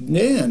us.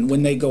 Then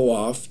when they go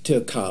off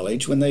to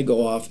college, when they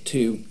go off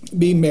to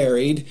be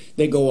married,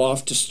 they go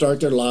off to start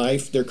their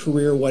life, their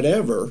career,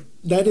 whatever,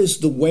 that is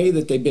the way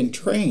that they've been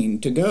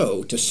trained to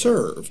go, to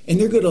serve.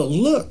 And they're going to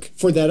look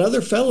for that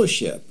other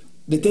fellowship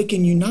that they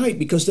can unite,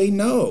 because they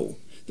know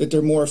that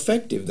they're more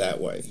effective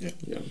that way.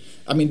 Yeah.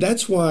 I mean,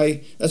 that's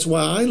why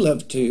I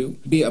love to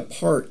be a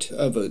part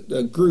of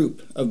a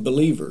group of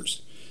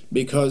believers,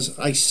 because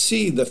I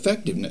see the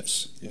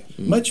effectiveness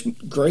much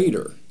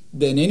greater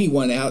than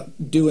anyone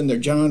out doing their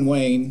John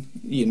Wayne,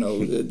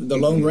 the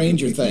Lone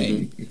Ranger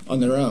thing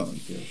on their own.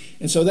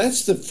 And so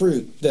that's the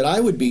fruit that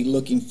I would be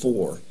looking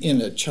for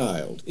in a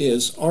child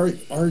is, are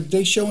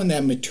they showing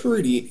that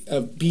maturity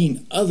of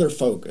being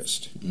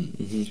other-focused?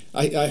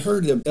 I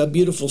heard a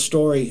beautiful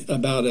story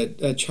about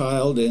a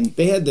child, and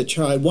they had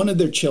one of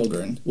their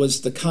children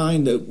was the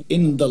kind that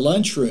in the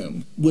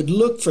lunchroom would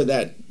look for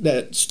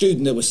that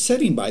student that was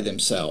sitting by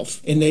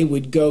themselves, and they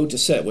would go to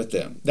sit with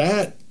them.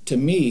 That to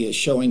me is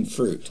showing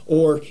fruit.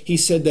 Or he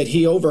said that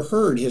he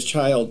overheard his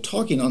child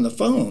talking on the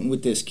phone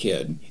with this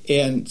kid,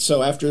 and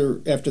so after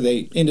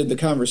they ended the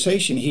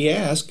conversation, he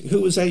asked,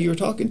 "Who was that you were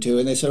talking to?"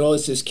 And they said, "Oh,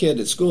 it's this kid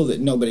at school that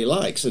nobody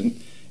likes."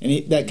 And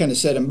that kind of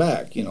set him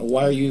back.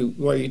 Why are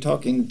you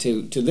talking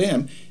to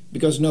them?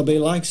 Because nobody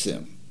likes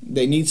them.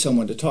 They need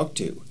someone to talk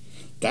to.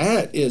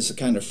 That is the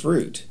kind of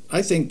fruit.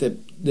 I think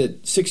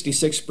that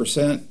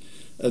 66%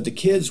 of the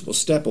kids will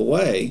step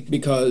away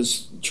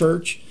because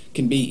church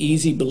can be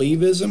easy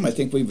believism. I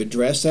think we've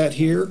addressed that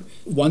here.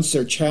 Once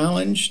they're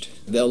challenged,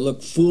 they'll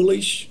look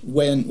foolish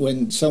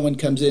when someone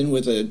comes in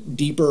with a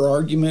deeper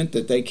argument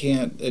that they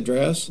can't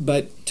address.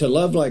 But to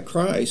love like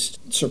Christ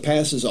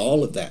surpasses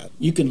all of that.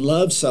 You can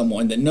love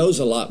someone that knows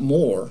a lot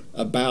more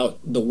about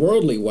the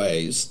worldly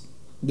ways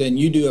than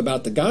you do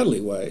about the godly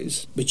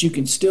ways, but you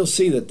can still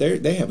see that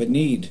they have a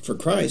need for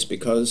Christ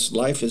because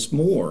life is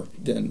more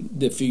than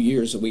the few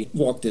years that we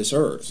walk this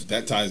earth.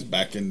 That ties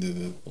back into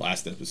the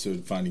last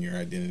episode, finding your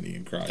identity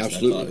in Christ.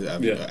 Absolutely.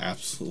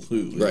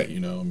 Absolutely. Right.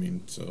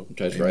 So it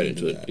ties right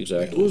into it.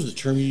 Exactly. What was the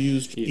term you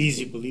used?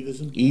 Easy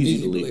believism?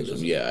 Easy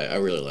believism. Yeah, I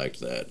really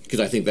liked that. Because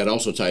I think that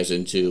also ties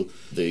into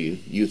the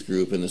youth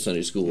group and the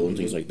Sunday school and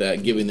things like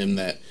that, giving them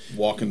that...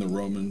 Walking the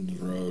Roman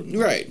road.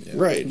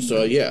 Right.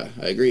 So, yeah,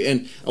 I agree.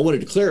 And I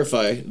wanted to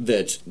clarify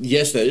that,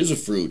 yes, that is a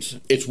fruit.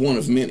 It's one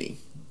of many.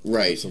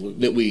 Right,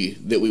 absolutely.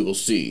 That we will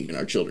see in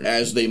our children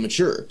as they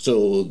mature.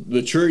 So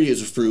maturity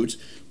is a fruit,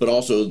 but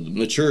also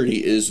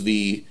maturity is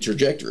the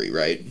trajectory,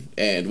 right?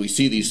 And we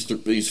see these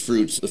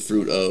fruits, the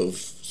fruit of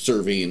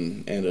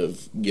serving and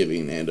of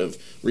giving and of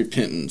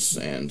repentance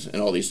and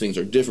all these things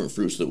are different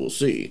fruits that we'll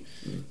see.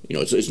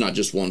 It's not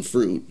just one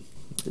fruit.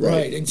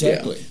 Right,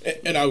 exactly. Yeah.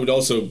 And I would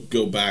also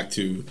go back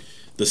to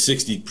the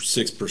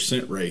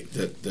 66% rate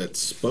that's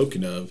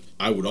spoken of.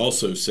 I would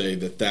also say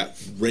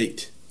that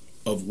rate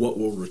of what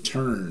will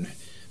return,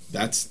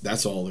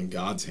 that's all in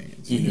God's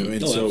hands,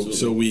 and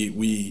so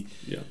we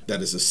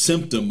that is a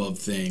symptom of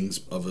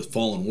things, of a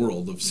fallen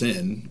world, of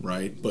sin,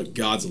 right? But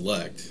God's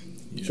elect,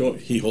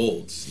 He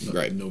holds,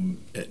 no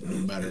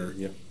matter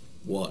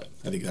what.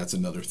 I think that's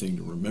another thing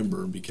to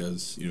remember,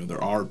 because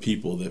there are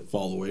people that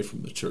fall away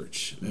from the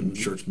church and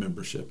church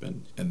membership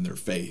and their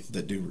faith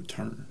that do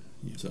return.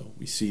 So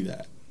we see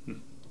that.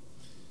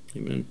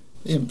 Amen.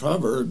 In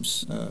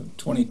Proverbs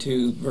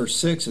 22, verse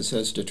 6, it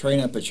says, "To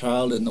train up a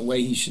child in the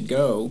way he should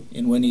go,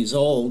 and when he's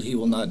old, he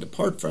will not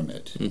depart from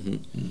it."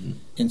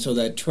 And so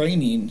that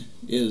training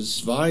is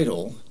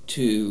vital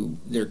to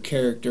their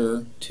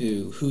character,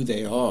 to who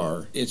they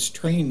are. It's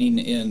training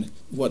in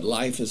what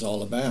life is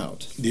all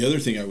about. The other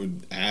thing I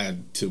would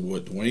add to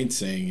what Dwayne's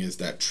saying is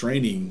that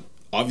training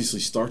obviously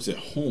starts at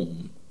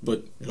home,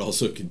 but it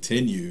also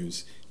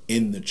continues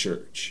in the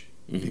church.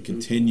 It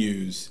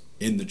continues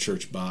in the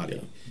church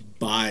body.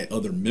 By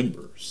other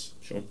members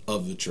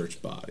of the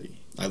church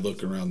body. I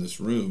look around this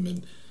room,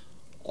 and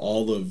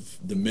all of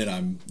the men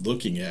I'm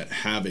looking at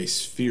have a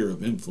sphere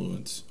of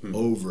influence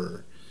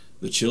over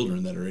the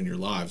children that are in your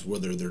lives,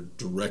 whether they're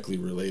directly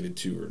related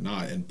to or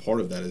not. And part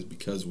of that is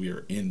because we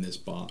are in this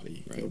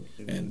body. Right.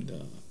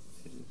 And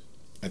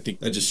I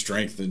think that just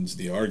strengthens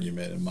the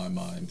argument in my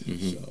mind.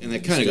 So, and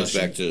that kind of goes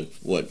back to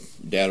what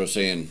Dad was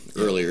saying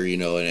earlier,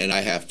 and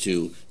I have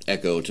to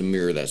echo, to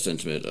mirror that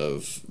sentiment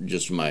of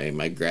just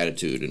my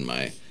gratitude and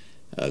my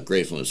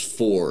gratefulness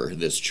for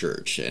this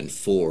church and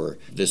for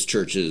this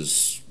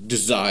church's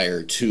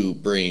desire to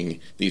bring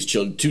these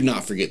children, to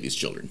not forget these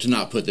children, to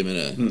not put them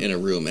in a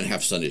room and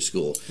have Sunday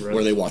school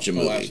where they watch a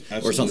movie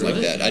or something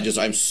like that.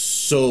 I'm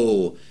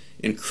so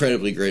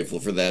incredibly grateful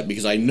for that,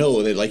 because I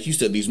know that, like you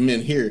said, these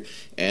men here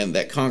and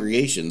that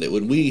congregation, that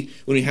when we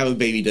have a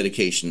baby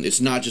dedication, it's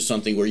not just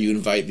something where you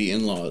invite the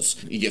in-laws,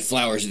 you get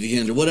flowers at the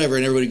end or whatever,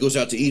 and everybody goes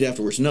out to eat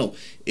afterwards. No,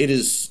 it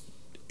is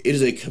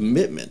a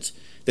commitment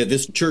that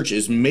this church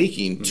is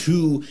making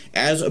to,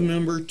 as a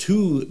member,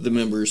 to the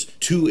members,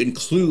 to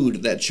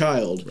include that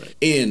child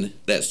in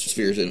that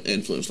sphere of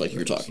influence like you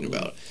were talking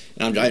about.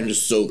 And I'm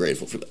just so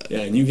grateful for that. Yeah,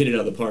 and you hit it out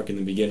of the park in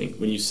the beginning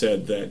when you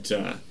said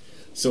that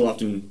so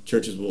often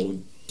churches will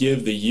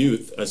give the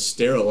youth a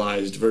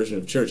sterilized version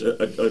of church,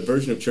 a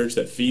version of church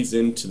that feeds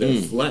into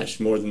their flesh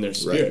more than their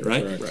spirit,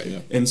 right? Right. Yeah.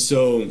 And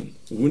so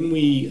when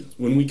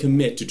we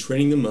commit to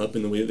training them up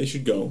in the way that they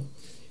should go,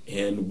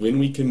 and when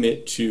we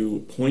commit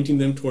to pointing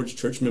them towards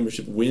church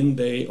membership when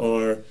they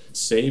are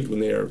saved, when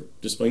they are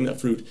displaying that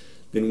fruit,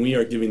 then we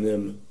are giving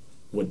them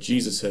what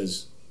Jesus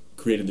has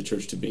created the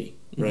church to be,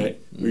 right?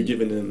 We're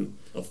giving them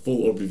a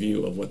full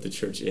overview of what the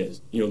church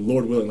is.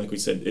 Lord willing, like we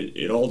said,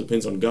 it all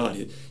depends on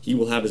God. He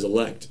will have his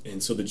elect,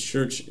 and so the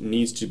church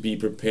needs to be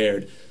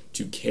prepared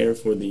to care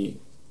for the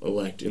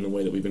elect in the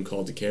way that we've been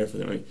called to care for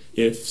them. I mean,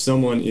 if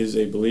someone is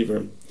a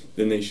believer,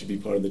 then they should be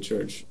part of the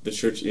church. The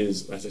church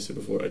is, as I said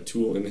before, a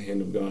tool in the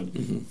hand of God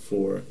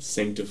for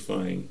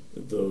sanctifying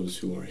those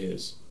who are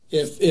his.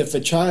 If a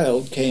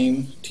child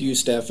came to you,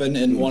 Stephen,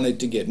 and wanted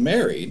to get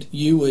married,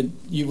 you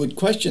would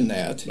question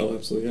that. Oh,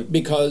 absolutely. Yeah.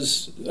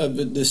 Because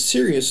of the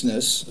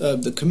seriousness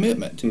of the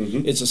commitment.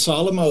 It's a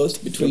solemn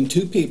oath between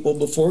two people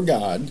before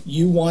God.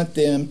 You want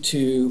them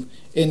to,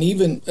 and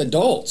even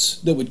adults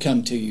that would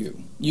come to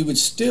you, you would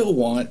still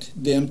want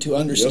them to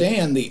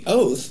understand the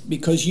oath,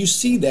 because you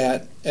see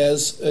that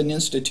as an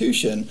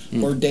institution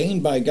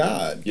ordained by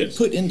God,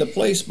 put into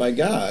place by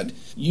God.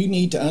 You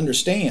need to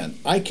understand.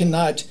 I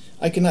cannot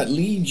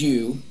lead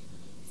you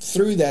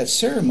through that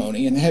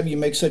ceremony and have you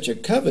make such a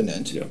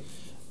covenant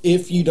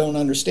if you don't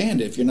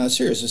understand it, if you're not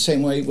serious. The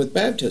same way with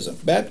baptism.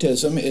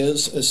 Baptism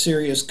is a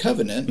serious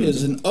covenant,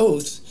 is an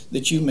oath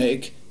that you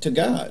make to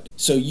God.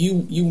 So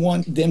you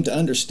want them to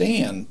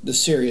understand the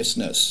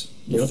seriousness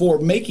before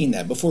making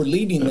that, before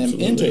leading them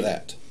into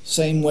that.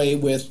 Same way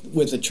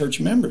with a church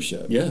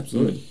membership. Yeah,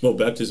 absolutely. Well,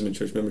 baptism and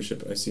church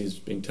membership I see as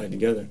being tied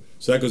together.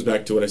 So that goes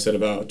back to what I said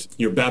about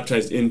you're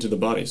baptized into the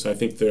body. So I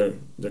think they're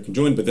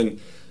conjoined, but then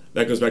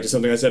that goes back to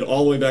something I said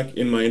all the way back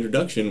in my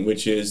introduction,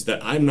 which is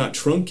that I'm not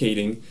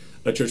truncating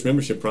a church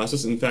membership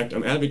process. In fact,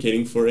 I'm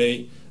advocating for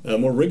a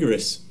more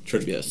rigorous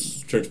church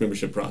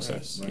membership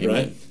process,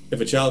 right? If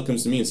a child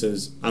comes to me and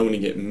says, I want to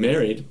get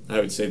married, I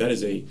would say that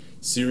is a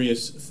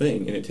serious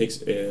thing, and it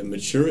takes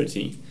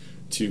maturity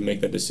to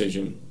make that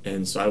decision.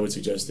 And so I would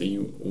suggest that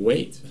you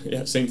wait.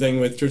 Yeah, same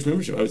thing with church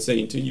membership. I would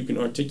say until you can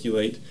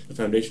articulate the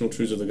foundational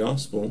truths of the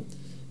gospel,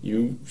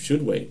 you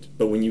should wait.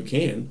 But when you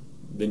can,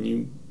 then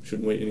you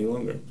shouldn't wait any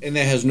longer. And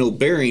that has no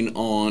bearing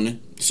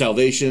on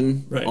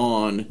salvation,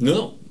 on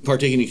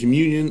partaking in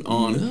communion,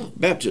 on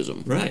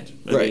baptism. Right.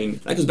 I mean,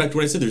 that goes back to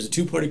what I said. There's a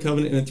two-party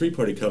covenant and a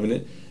three-party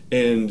covenant.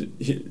 And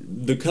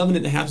the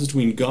covenant that happens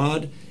between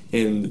God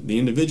and the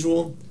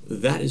individual,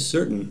 that is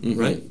certain,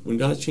 right? When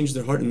God's changed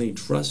their heart and they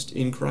trust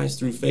in Christ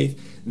through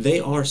faith, they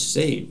are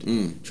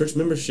saved. Church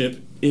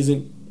membership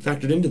isn't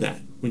factored into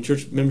that. When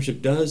church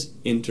membership does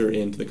enter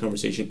into the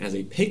conversation as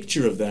a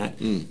picture of that,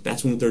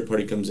 that's when the third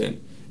party comes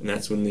in. And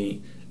that's when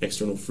the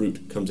external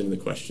fruit comes into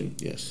the question.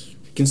 Yes.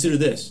 Consider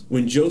this.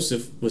 When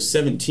Joseph was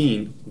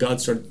 17, God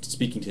started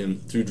speaking to him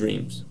through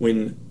dreams.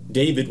 When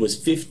David was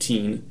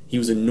 15, he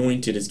was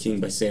anointed as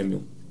king by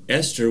Samuel.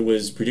 Esther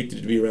was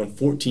predicted to be around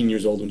 14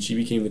 years old when she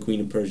became the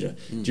queen of Persia.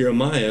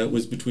 Jeremiah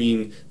was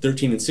between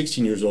 13 and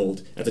 16 years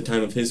old at the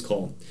time of his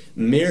call.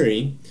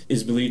 Mary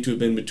is believed to have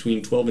been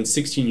between 12 and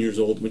 16 years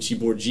old when she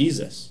bore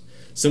Jesus.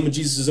 Some of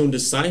Jesus' own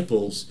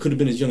disciples could have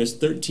been as young as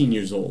 13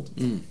 years old.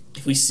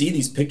 If we see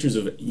these pictures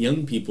of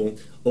young people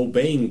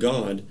obeying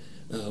God,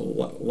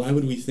 why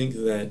would we think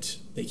that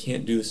they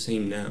can't do the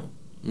same now?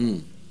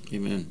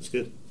 Amen. That's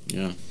good.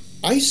 Yeah.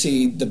 I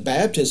see the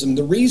baptism,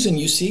 the reason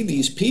you see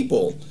these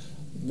people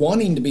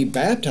wanting to be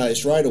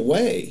baptized right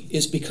away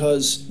is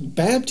because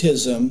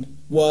baptism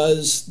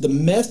was the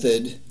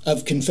method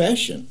of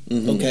confession.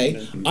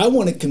 Okay? I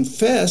want to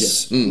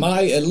confess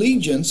my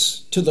allegiance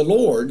to the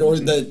Lord, or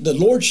the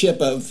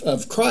lordship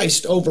of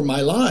Christ over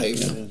my life.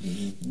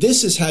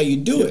 This is how you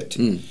do it.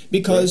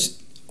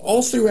 Because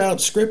all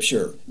throughout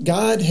Scripture,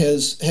 God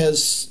has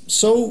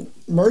so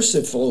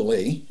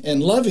mercifully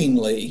and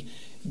lovingly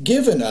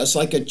given us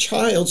like a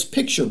child's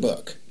picture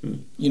book.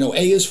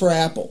 A is for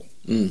apple.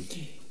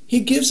 He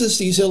gives us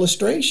these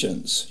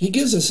illustrations. He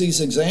gives us these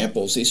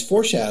examples, these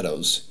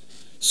foreshadows,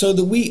 so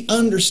that we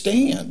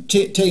understand,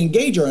 to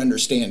engage our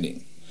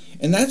understanding.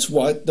 And that's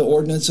what the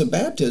ordinance of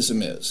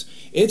baptism is.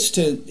 It's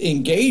to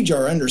engage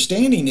our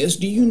understanding is,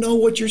 do you know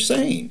what you're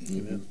saying?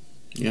 Amen.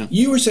 Yeah.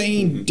 You are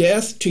saying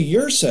death to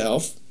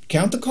yourself,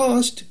 count the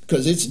cost,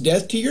 because it's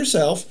death to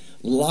yourself,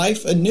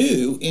 life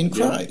anew in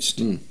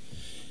Christ.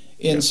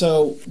 And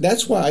so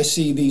that's why I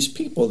see these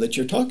people that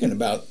you're talking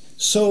about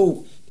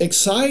so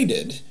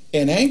excited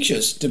and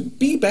anxious to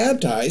be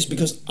baptized,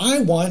 because I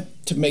want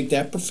to make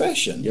that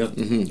profession.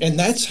 And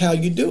that's how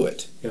you do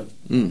it.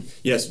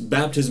 Yes,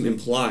 baptism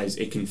implies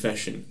a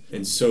confession,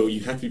 and so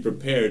you have to be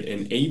prepared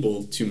and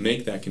able to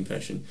make that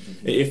confession.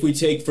 If we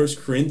take 1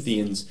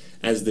 Corinthians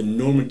as the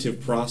normative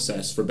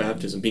process for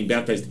baptism, being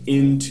baptized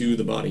into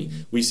the body,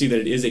 we see that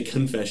it is a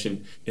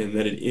confession and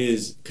that it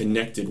is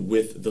connected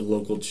with the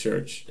local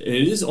church. And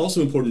it is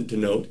also important to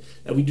note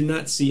that we do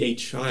not see a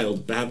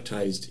child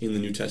baptized in the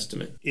New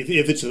Testament.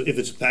 If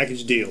it's a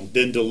package deal,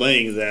 then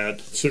delaying that,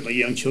 certainly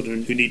young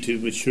children who need to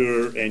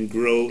mature and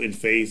grow in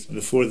faith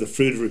before the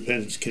fruit of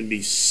repentance can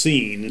be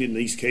seen in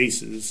these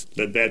cases,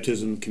 that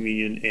baptism,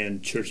 communion,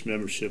 and church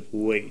membership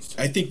wait.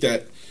 I think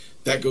that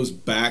goes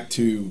back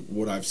to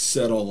what I've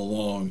said all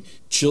along.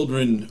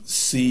 Children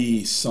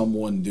see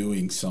someone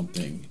doing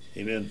something.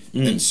 Amen.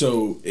 And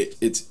so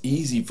it's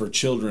easy for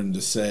children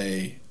to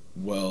say,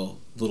 well,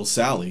 little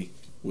Sally,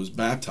 was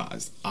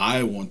baptized.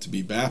 I want to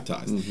be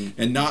baptized.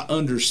 And not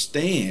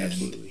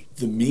understand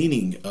the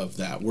meaning of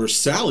that. Where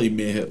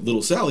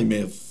little Sally may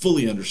have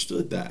fully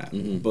understood that,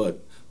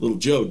 but little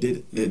Joe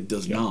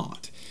does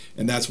not.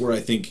 And that's where I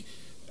think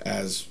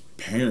as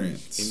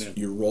parents,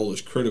 your role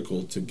is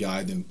critical to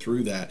guide them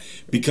through that,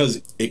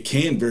 because it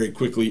can very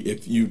quickly,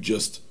 if you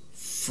just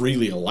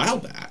freely allow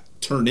that,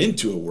 turn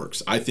into a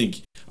works. I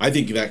think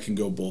that can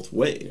go both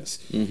ways.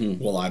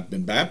 Well, I've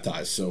been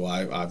baptized, so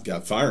I've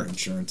got fire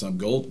insurance. I'm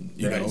golden,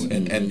 you know.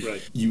 And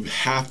you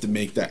have to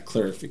make that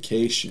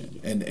clarification,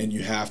 and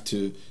you have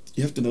to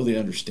know they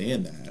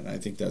understand that. And I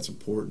think that's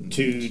important.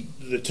 To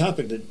the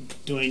topic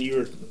that Dwayne, you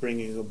were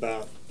bringing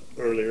about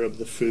earlier, of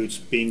the fruits,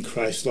 being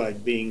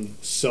Christ-like, being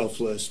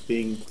selfless,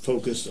 being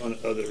focused on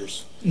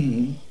others.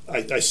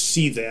 I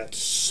see that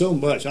so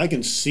much. I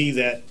can see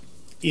that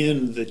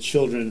in the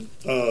children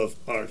of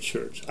our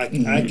church. I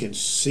can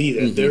see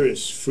that there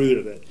is fruit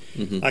of it.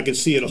 I can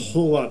see it a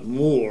whole lot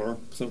more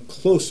because I'm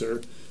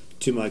closer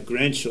to my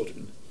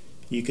grandchildren.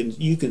 You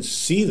can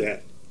see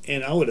that,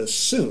 and I would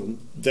assume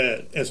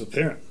that as a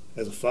parent,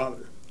 as a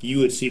father, you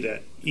would see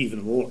that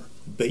even more.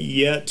 But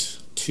yet,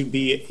 to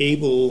be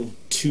able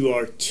to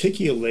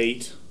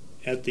articulate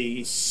at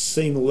the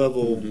same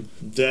level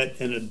that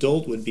an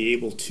adult would be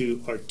able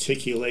to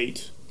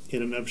articulate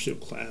in a membership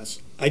class,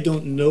 I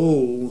don't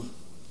know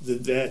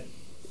that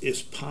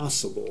is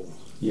possible.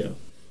 Yeah.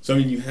 So, I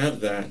mean, you have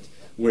that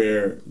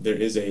where there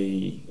is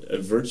a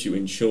virtue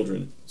in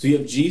children. So you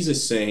have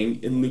Jesus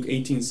saying in Luke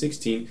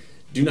 18:16,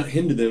 do not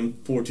hinder them,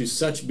 for to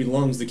such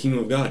belongs the kingdom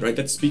of God, right?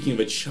 That's speaking of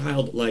a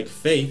childlike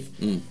faith.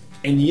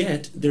 And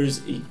yet,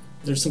 there's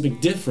something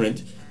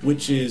different,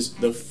 which is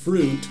the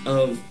fruit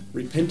of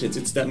repentance.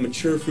 It's that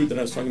mature fruit that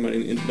I was talking about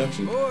in the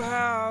introduction. Oh,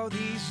 how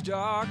these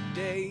dark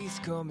days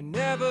come and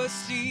never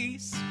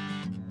cease.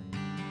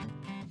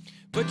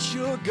 But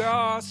your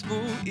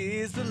gospel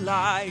is the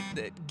light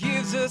that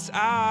gives us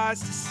eyes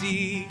to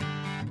see.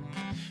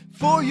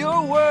 For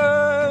your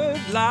word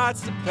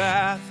lights the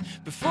path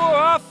before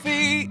our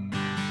feet.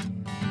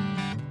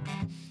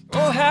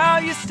 Oh, how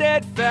your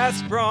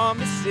steadfast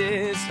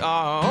promises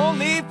are our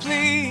only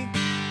plea.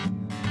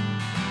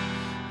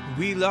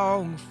 We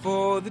long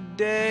for the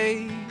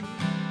day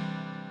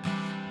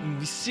when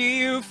we see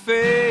you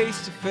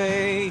face to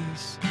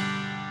face.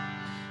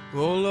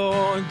 Oh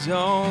Lord,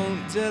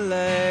 don't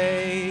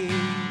delay.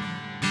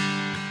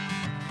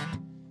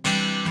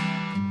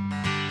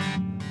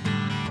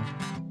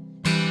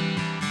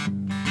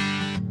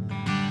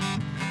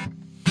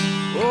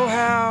 Oh,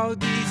 how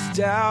these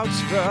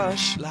doubts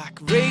rush like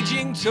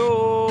raging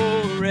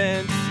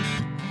torrents,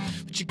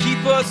 but you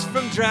keep us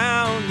from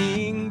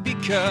drowning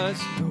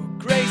because your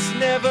grace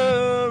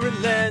never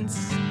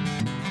relents.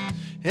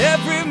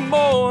 Every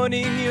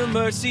morning your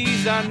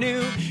mercies are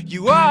new,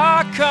 you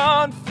are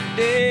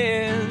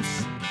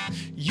confidence.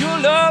 Your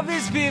love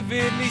is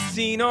vividly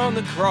seen on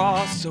the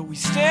cross, so we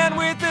stand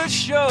with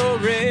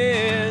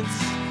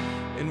assurance,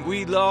 and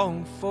we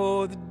long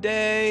for the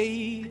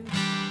day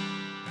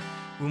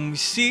when we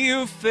see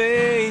you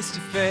face to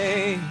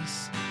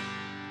face.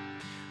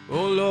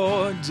 Oh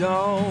Lord,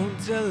 don't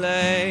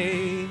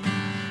delay.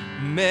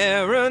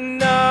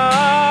 Maranatha,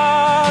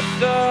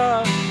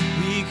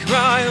 we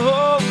cry,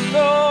 oh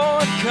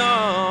Lord,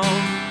 come.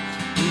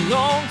 We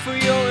long for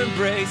your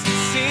embrace and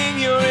sing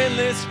your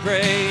endless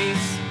praise.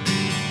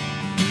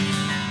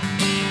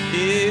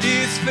 It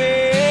is finished,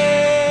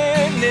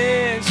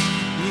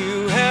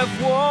 you have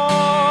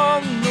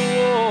won the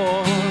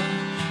war.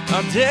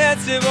 Our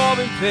debts have all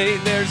been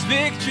paid, there's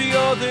victory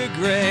over the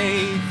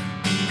grave.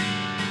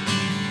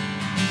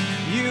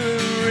 You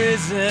have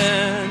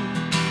risen,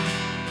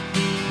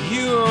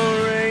 you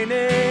are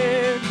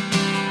reigning,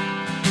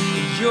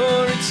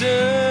 you're returning,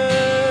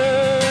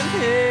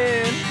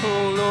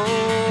 oh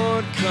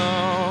Lord,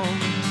 come.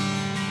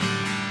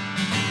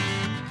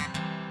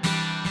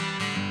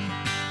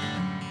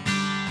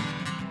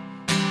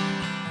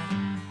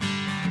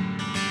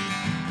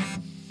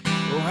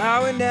 Oh,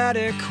 how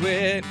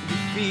inadequate we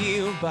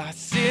feel by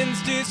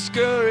sin's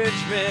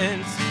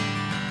discouragement,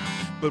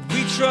 but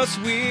we trust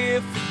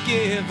we're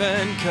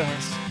forgiven,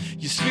 'cause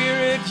your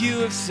spirit you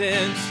have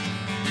sent.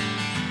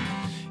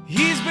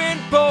 He's been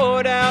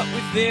poured out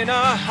within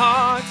our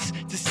hearts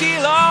to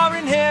seal our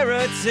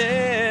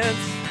inheritance.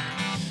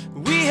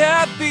 We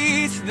have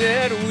peace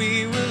that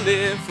we will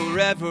live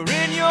forever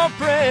in your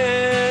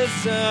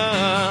presence,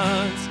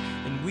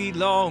 and we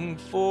long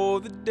for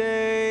the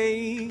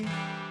day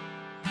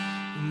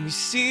when we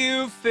see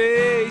you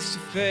face to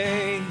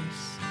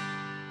face.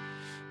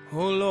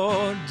 Oh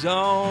Lord,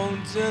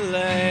 don't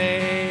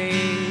delay.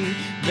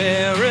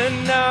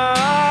 Maranatha,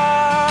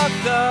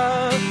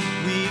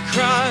 we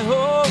cry,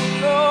 oh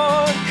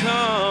Lord,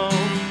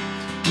 come.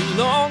 We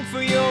long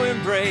for your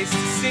embrace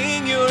to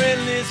sing your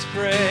endless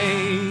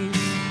praise.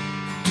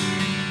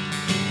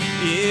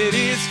 It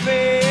is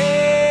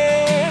finished,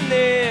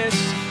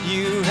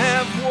 you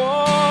have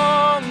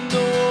won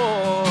the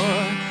war.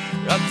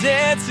 Our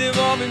debts have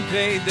all been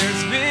paid,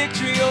 there's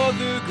victory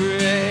over the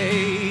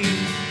grave.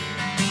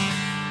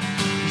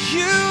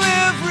 You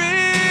have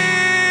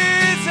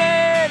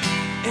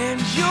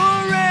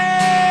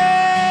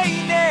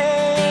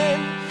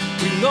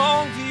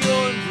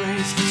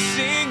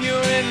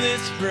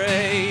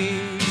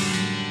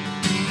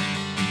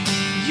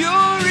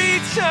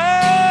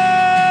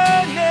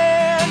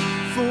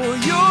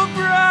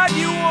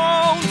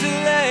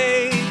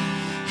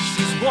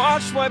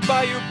washed white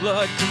by your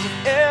blood, 'cause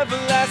of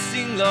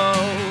everlasting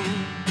love.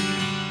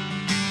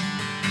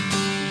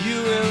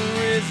 You have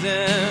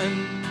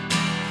risen,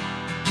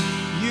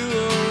 you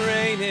are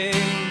reigning,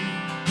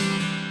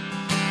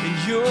 and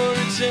you're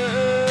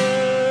returning.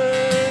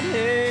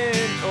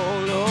 Oh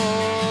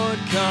Lord,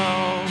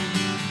 come.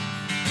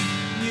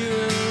 You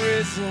have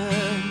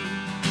risen,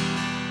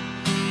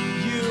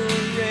 you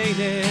are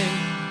reigning,